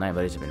that my old night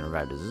buddies have been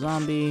revived as a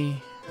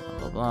zombie.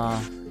 Blah, blah,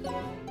 blah.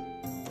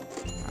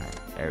 Alright,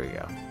 there we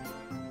go.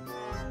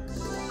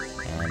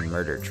 And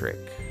Murder Trick.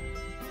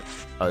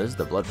 Oh, this is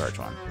the Blood Parch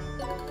one.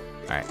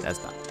 Alright, that's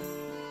done.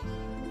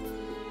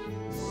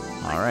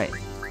 Alright,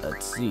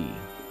 let's see.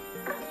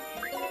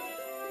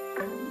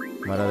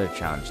 What other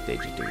challenge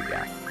stages do we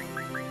got?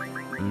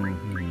 No.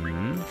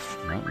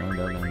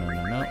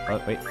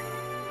 Oh, wait.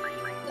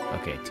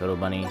 Okay, Total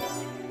Bunny.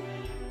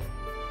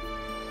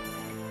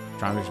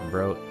 Strongest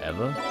Bro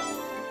Eva.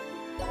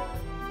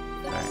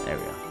 Alright, there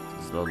we go.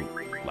 This is the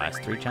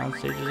last 3 challenge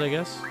stages, I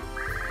guess.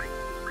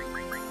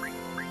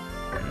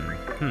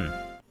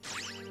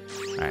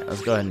 Alright,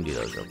 let's go ahead and do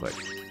those real quick.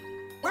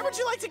 Where would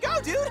you like to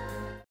go, dude?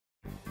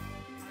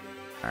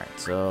 Alright,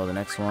 so the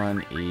next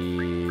one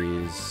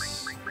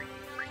is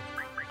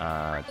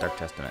Dark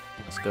Testament.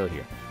 Let's go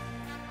here.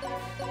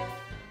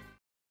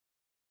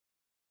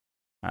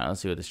 Alright,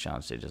 let's see what this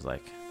challenge stage is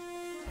like.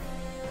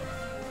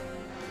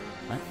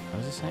 What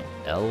was this say?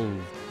 LFV?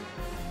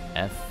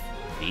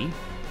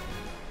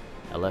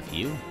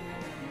 LFU?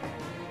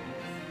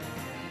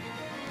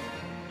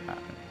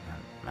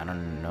 I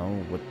don't know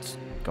what's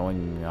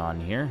going on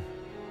here.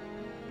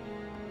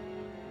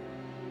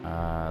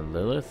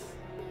 Lilith?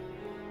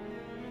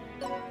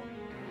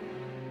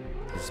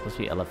 Is it supposed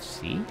to be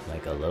LFC?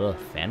 Like a little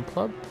fan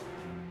club?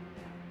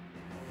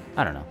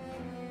 I don't know.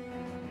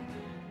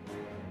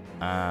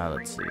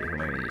 Let's see. Who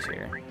maybe these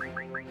here?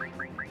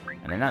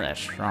 And they're not that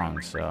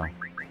strong, so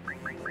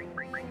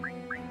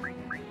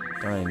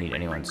don't really need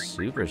anyone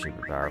super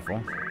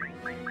powerful.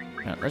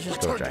 No, let's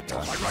just go with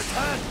Dracula. I'm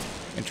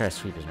gonna try to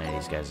sweep as many of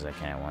these guys as I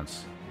can at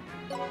once.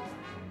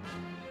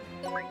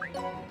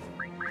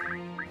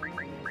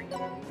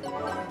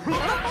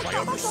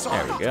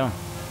 There we go.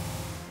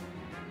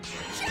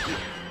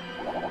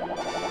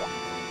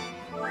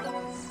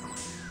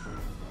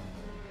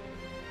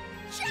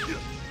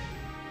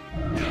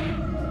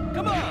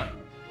 Come on!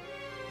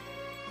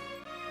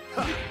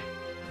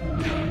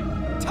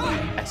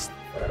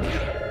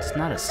 It's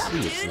not a C,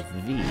 it's a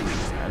V.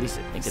 Or at least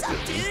I think it's a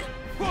V.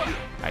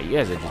 Alright, you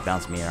guys are just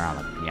bouncing me around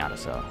like a pinata,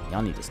 so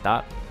y'all need to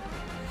stop.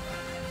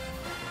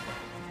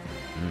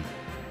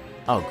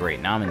 Oh, great.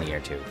 Now I'm in the air,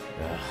 too.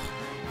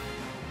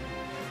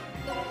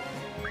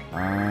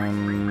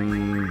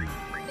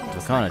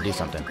 Vakona, do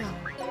something.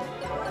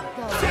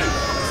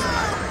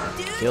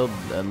 Killed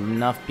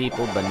enough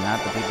people, but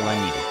not the people I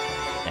needed.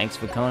 Thanks,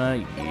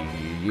 Vakona.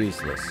 You're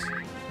useless.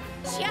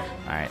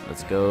 Alright,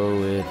 let's go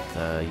with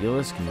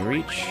Euless. Can you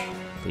reach?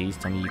 Please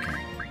tell me you can.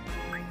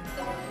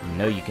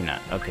 No, you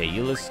cannot. Okay,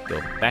 Euless,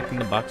 go back in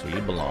the box where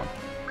you belong.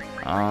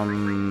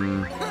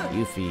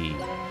 Yuffie.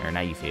 Or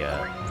not Yuffie,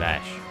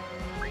 Vash.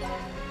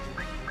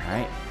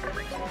 Alright.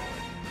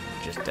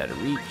 Just out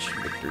of reach.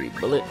 Victory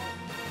bullet.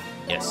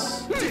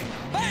 Yes.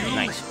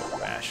 Nice,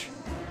 Vash.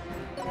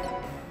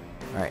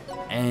 Alright,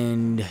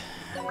 and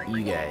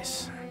you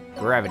guys.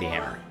 Gravity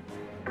Hammer.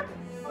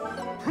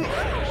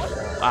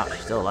 Wow,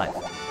 she's still alive.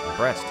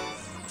 Impressed.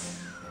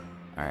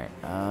 Alright,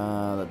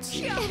 let's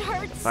see.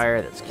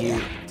 Fire, that's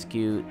cute. That's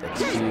cute.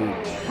 That's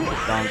cute.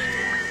 Dunk.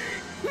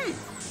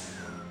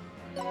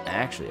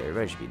 Actually,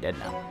 everybody should be dead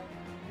now.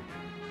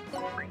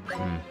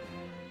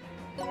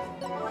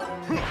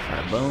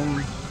 Bada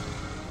boom.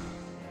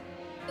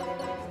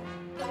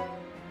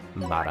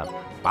 Bada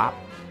bop.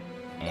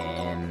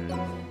 And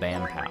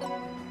bam pow.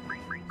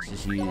 Let's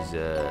just use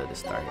the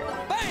star here.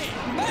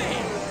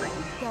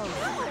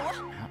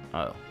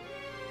 Oh.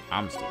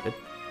 I'm stupid.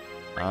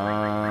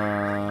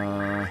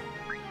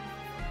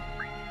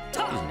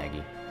 Use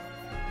Neggy.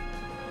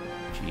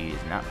 She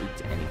is not weak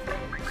to anything.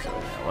 So you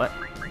know what?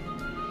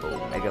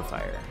 Oh, Mega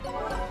Fire.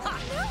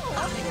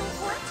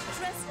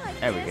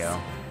 There we go.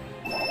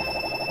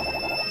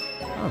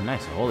 Oh,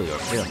 nice. A Holy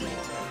Orb, too.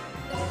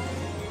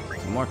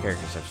 Some more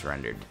characters have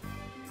surrendered.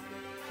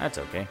 That's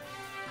okay.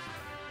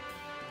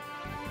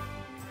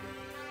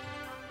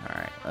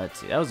 Alright, let's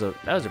see. That was a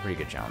pretty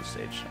good challenge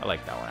stage. I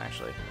like that one,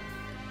 actually.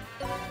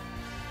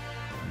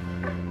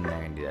 I'm not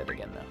gonna do that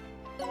again, though.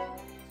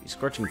 See,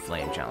 Scorching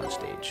Flame challenge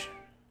stage.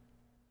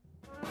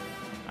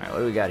 Alright, what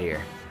do we got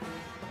here?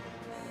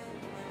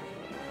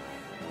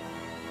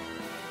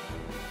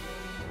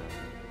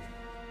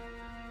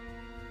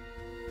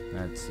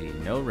 Let's see.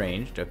 No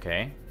ranged,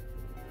 okay.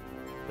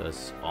 So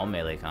it's all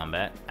melee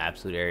combat.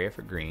 Absolute area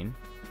for green.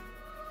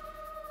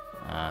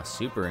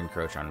 Super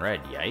encroach on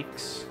red.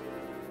 Yikes.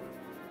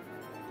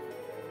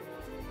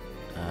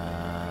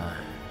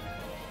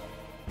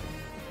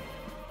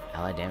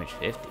 Ally damage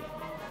 50.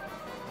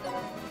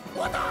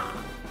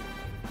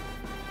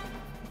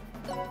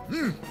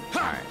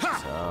 Alright,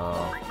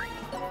 so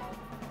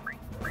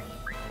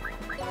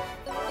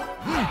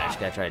I just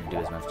gotta try to do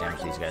as much damage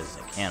to these guys as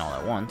I can all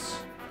at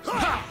once.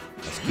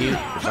 That's cute.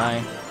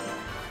 Goodbye.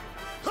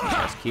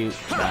 That's cute.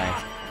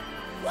 Goodbye.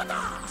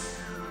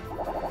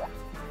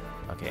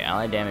 Okay,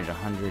 ally damage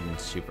 100 and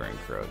super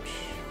encroach.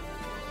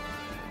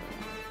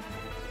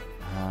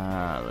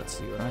 Let's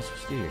see. What am I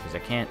supposed to do here? Because I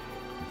can't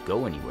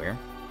go anywhere.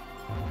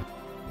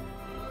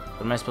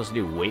 What am I supposed to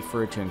do? Wait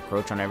for it to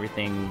encroach on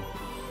everything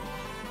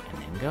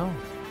and then go?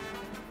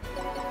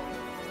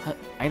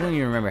 I don't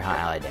even remember how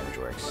ally damage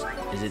works.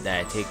 Is it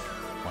that I take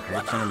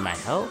 100% of my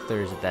health,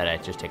 or is it that I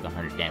just take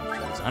 100 damage?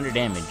 If it's 100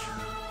 damage,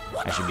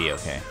 I should be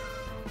okay.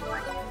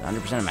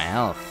 100% of my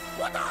health,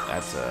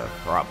 that's a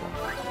problem.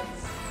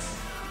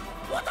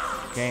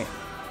 Okay.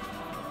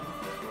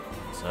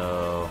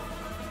 So,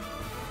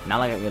 not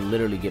like I can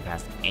literally get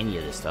past any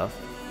of this stuff.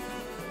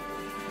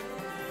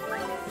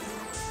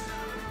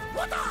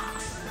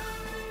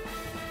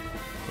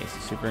 Okay, so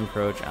super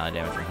encroach, ally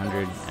damage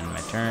 100, and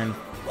my turn.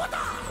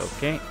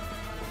 Okay.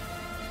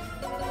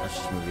 Let's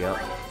just move you up.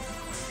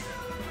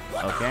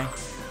 Okay.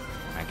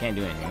 I can't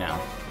do anything now.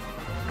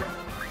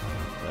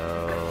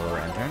 So,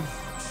 end turn.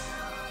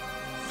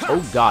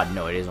 Oh god,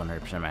 no, it is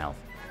 100% of my health.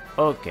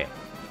 Okay.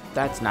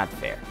 That's not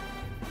fair.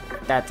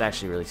 That's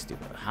actually really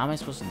stupid. How am I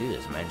supposed to do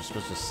this? Am I just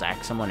supposed to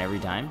sack someone every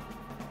time?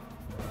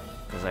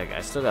 Because, like,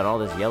 I still got all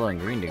this yellow and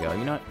green to go.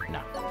 You know what?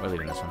 No, we're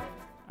leaving this one.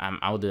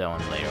 I will do that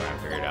one later when I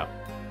figure it out.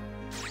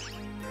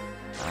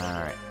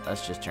 Alright,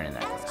 let's just turn in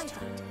that quest.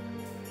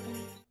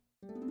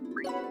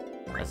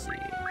 Let's see.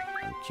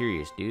 I'm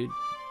curious, dude.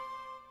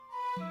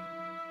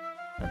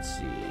 Let's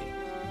see.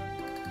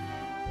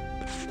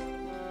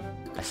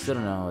 I still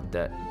don't know what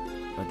that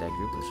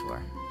group was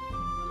for.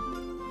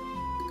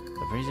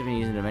 The Prince have been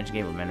using the Dimension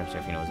Gate, but Madame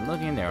Serafina wasn't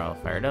looking. They're all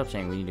fired up,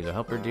 saying we need to go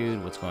help her,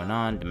 dude. What's going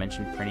on?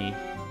 Dimension Prinny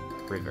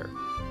River.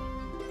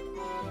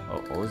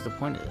 What was the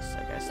point of this?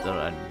 Like,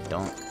 I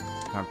don't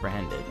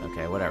comprehend it.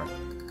 Okay, whatever.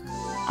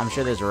 I'm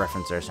sure there's a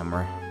reference there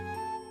somewhere.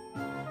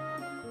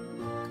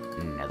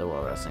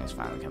 Netherworld wrestling's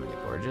finally coming to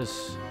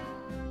gorgeous.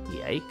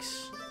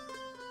 Yikes.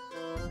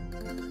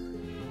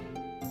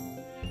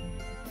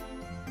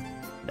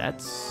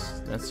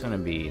 That's gonna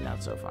be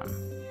not so fun.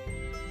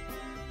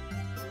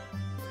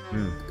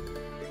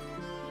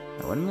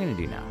 Now, what am I gonna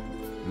do now?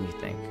 Let me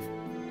think.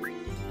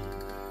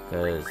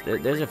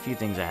 Because there's a few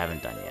things I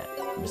haven't done yet,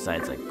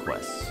 besides like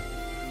quests.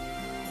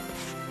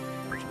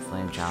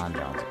 Flame challenge,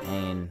 Islands of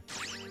Pain.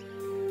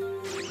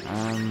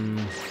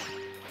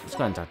 Let's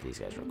go ahead and talk to these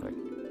guys real quick.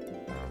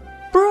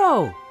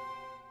 Bro!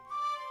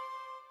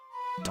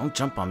 Don't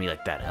jump on me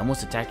like that. I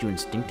almost attacked you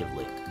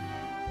instinctively.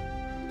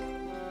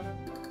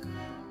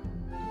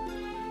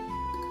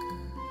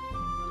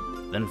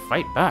 Then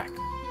fight back.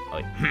 Oh,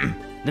 wait.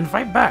 Then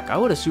fight back. I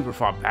would have super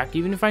fought back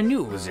even if I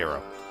knew it was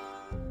Zero.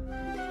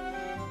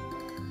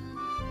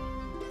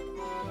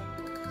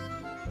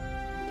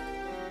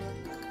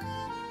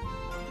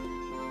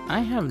 I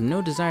have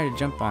no desire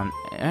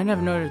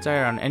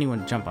on anyone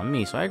to jump on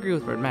me, so I agree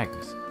with Bird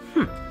Magnus.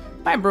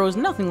 My bro is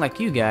nothing like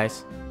you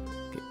guys.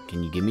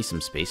 Can you give me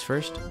some space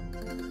first?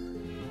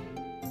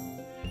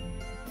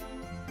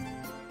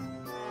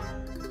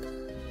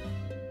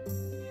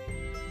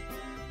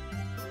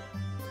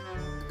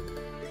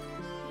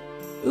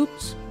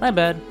 Oops, my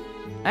bad.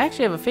 I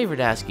actually have a favor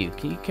to ask you.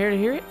 Can you care to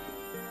hear it?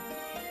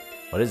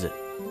 What is it?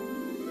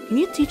 Can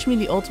you teach me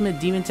the ultimate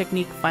demon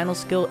technique, final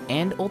skill,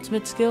 and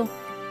ultimate skill?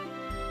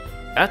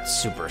 That's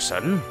super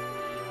sudden.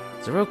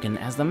 Zeroken,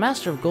 as the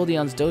master of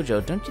Goldion's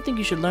dojo, don't you think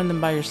you should learn them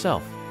by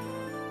yourself?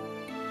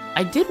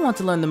 I did want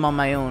to learn them on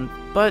my own,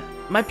 but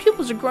my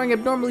pupils are growing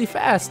abnormally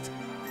fast.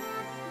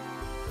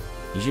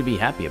 You should be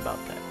happy about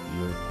that.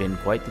 You've been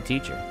quite the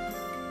teacher.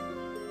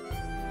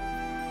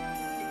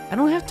 I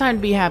don't have time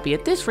to be happy.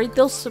 At this rate,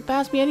 they'll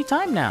surpass me any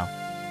time now.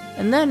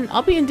 And then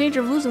I'll be in danger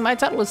of losing my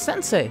title as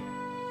sensei.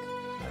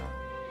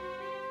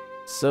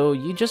 So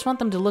you just want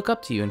them to look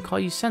up to you and call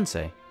you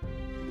sensei?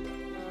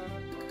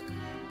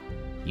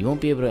 You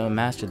won't be able to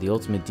master the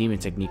ultimate demon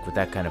technique with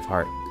that kind of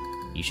heart.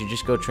 You should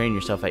just go train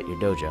yourself at your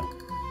dojo.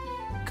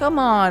 Come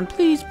on,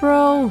 please,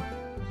 bro.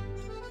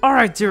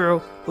 Alright,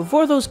 Zero.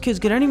 Before those kids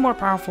get any more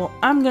powerful,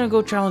 I'm gonna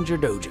go challenge your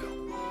dojo.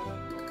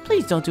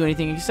 Please don't do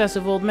anything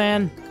excessive, old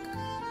man.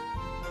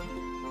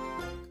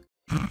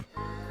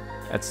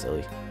 That's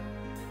silly.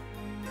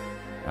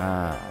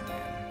 Man.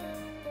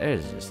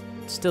 There's just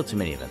still too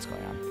many events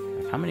going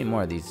on. Like, how many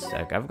more of these?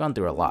 Like, I've gone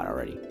through a lot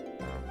already.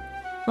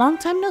 Long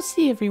time no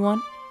see,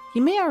 everyone.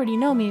 You may already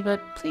know me,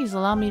 but please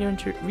allow me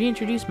to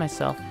reintroduce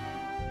myself.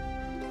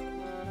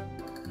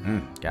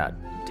 God,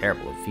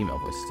 terrible with female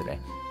voices today.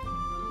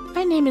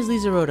 My name is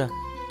Lieze.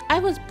 I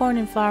was born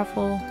in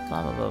Flowerful,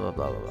 blah blah blah blah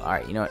blah blah.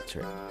 Alright, you know what?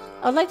 True.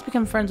 I would like to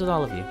become friends with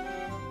all of you.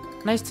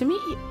 Nice to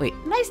meet you. Wait,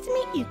 nice to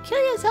meet you.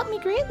 Kilia has helped me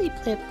greatly,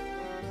 Plip.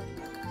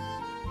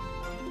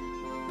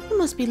 You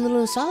must be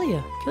little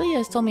Usalia. Kilia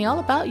has told me all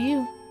about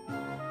you.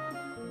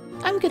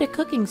 I'm good at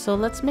cooking, so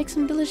let's make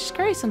some delicious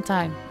curry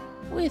sometime.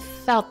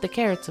 Without the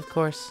carrots, of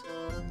course.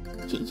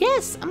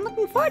 Yes, I'm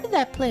looking forward to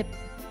that, Plip.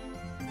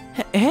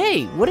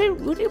 Hey, what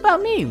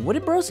about me? What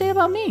did bro say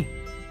about me?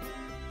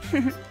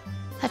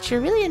 That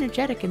you're really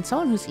energetic and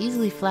someone who's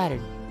easily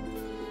flattered.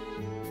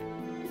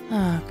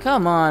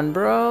 Come on,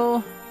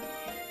 bro.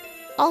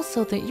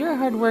 Also, that you're a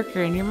hard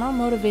worker and you're more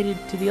motivated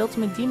to the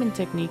ultimate demon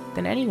technique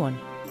than anyone.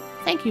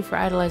 Thank you for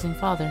idolizing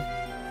Father.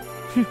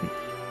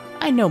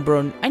 I knew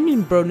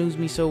bro knows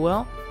me so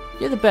well.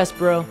 You're the best,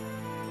 bro.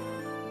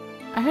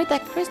 I heard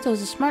that Christo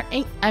is a smart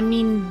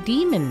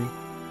demon.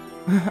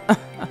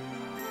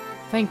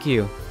 Thank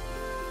you.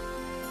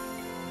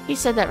 He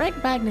said that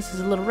Rank Magnus is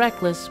a little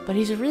reckless, but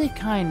he's a really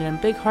kind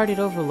and big-hearted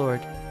overlord.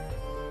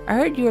 I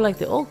heard you were like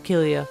the old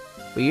Kilia,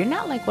 but you're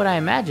not like what I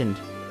imagined.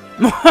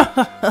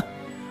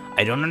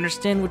 I don't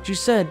understand what you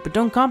said, but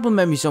don't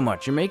compliment me so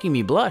much. You're making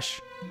me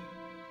blush.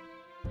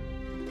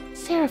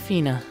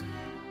 Seraphina.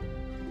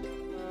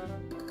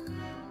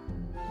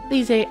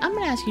 Lieze, I'm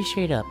gonna ask you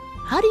straight up.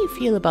 How do you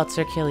feel about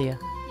Sir Kilia?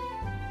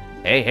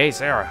 Hey,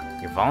 Sarah.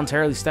 You're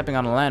voluntarily stepping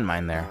on a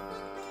landmine there.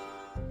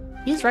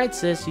 He's right,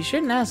 sis. You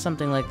shouldn't ask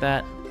something like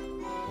that.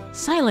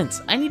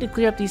 Silence! I need to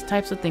clear up these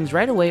types of things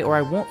right away or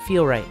I won't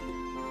feel right.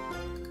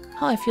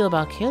 How I feel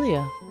about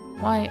Kilia?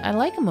 Why, I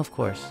like him, of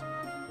course.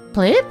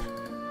 Plip?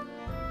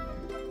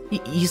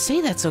 You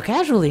say that so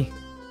casually.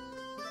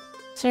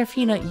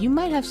 Seraphina, you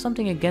might have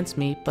something against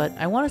me, but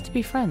I want us to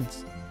be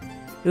friends.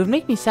 It would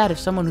make me sad if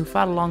someone who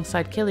fought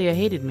alongside Kilia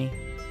hated me.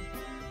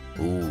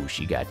 Ooh,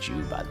 she got you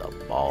by the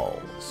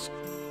balls.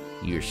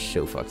 You're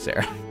so fucked,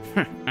 Sarah.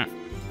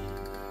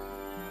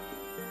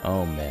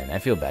 Oh man, I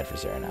feel bad for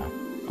Sarah now.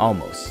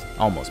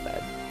 Almost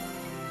bad.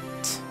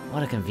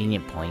 What a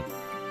convenient point.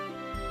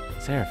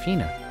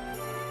 Seraphina.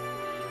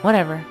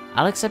 Whatever,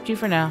 I'll accept you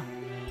for now.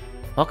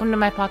 Welcome to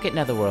my pocket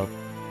Netherworld.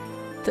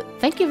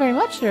 Thank you very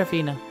much,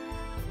 Seraphina.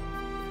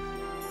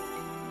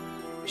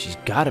 She's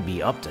gotta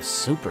be up to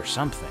super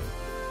something.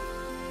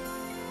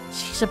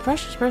 She's a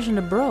precious person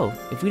to bro.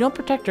 If we don't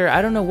protect her,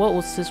 I don't know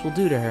what Sis will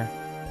do to her.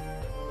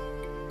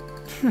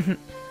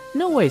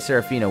 No way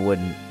Serafina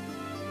wouldn't.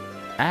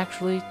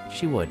 Actually,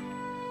 she would.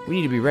 We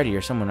need to be ready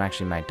or someone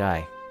actually might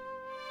die.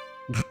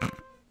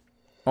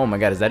 Oh my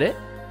god, is that it?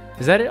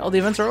 Is that it? All the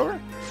events are over?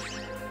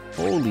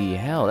 Holy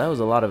hell, that was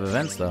a lot of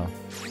events though.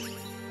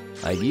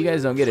 Like, you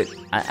guys don't get it.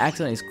 I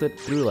accidentally clipped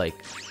through like,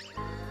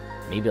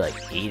 maybe like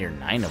 8 or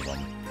 9 of them.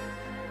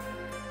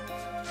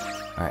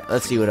 Alright,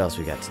 let's see what else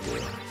we got to do.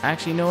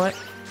 Actually, you know what?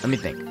 Let me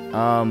think.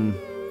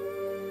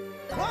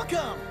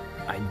 Welcome.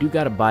 I do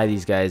gotta buy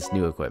these guys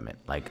new equipment.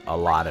 Like, a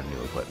lot of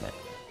new equipment.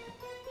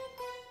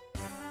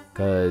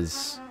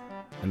 Cause,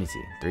 let me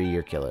see.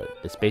 3-year killer.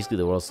 It's basically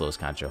the world's slowest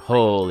contra.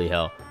 Holy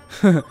hell.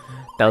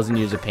 1,000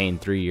 Years of Pain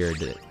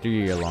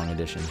 3-year long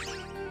edition.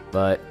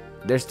 But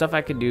there's stuff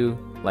I could do,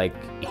 like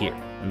here.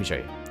 Let me show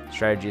you.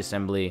 Strategy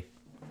assembly.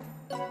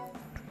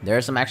 There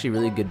are some actually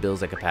really good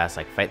builds I could pass,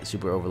 like fight the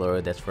Super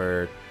Overlord. That's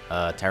for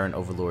Tyrant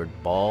Overlord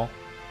Ball.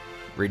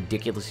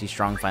 Ridiculously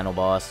strong final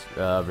boss.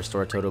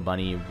 Restore Toto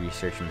Bunny.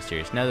 Research the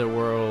Mysterious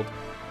Netherworld.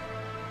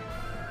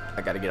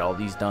 I gotta get all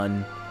these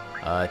done.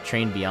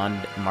 Train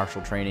beyond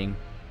martial training.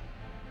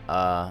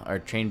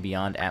 Or train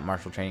beyond at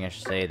martial training, I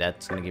should say.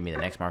 That's gonna give me the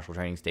next martial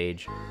training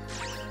stage.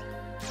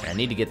 And I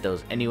need to get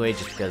those anyway,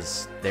 just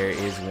because there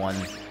is one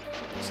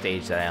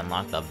stage that I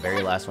unlocked. The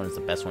very last one is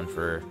the best one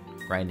for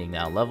grinding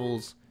out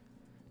levels.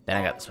 Then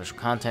I got the special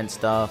content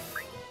stuff,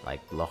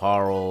 like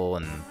Laharl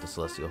and the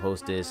Celestial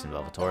Hostess and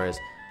Velvatoris.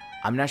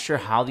 I'm not sure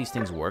how these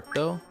things work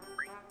though,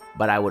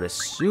 but I would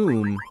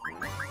assume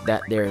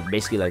that they're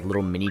basically like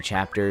little mini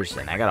chapters.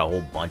 And I got a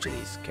whole bunch of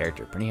these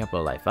characters. Printing up a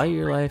life, value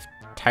your life.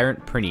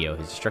 Tyrant Prinio,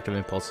 his destructive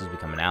impulses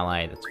become an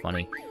ally. That's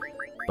funny,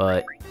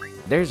 but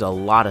there's a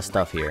lot of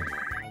stuff here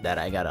that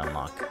I gotta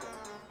unlock.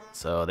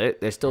 So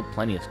there's still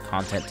plenty of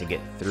content to get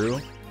through.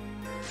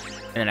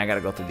 And then I gotta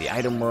go through the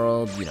item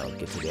world, you know,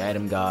 get to the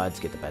item gods,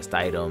 get the best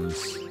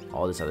items,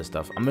 all this other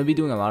stuff. I'm gonna be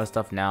doing a lot of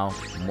stuff now,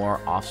 more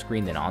off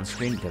screen than on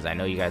screen, because I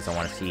know you guys don't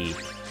want to see,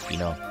 you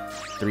know,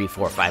 3,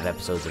 4, 5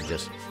 episodes of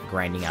just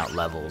grinding out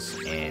levels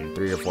and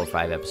 3 or 4,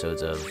 5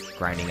 episodes of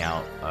grinding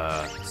out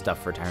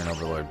stuff for Tyrant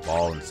Overlord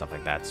Ball and stuff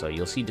like that. So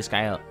you'll see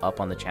Disgaea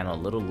up on the channel a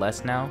little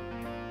less now,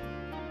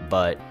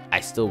 but I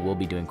still will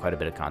be doing quite a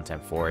bit of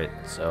content for it.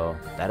 So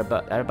that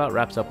about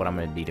wraps up what I'm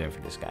going to be doing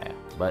for Disgaea.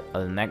 But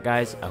other than that,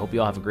 guys, I hope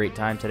you all have a great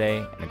time today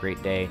and a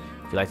great day.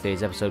 If you liked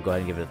today's episode, go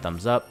ahead and give it a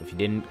thumbs up. If you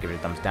didn't, give it a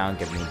thumbs down.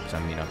 Give me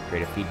some, you know,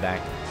 creative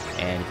feedback.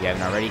 And if you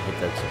haven't already, hit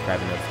the subscribe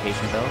and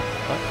notification bell.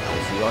 But I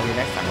will see you all here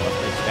next time. Let's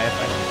play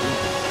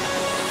Disgaea 5.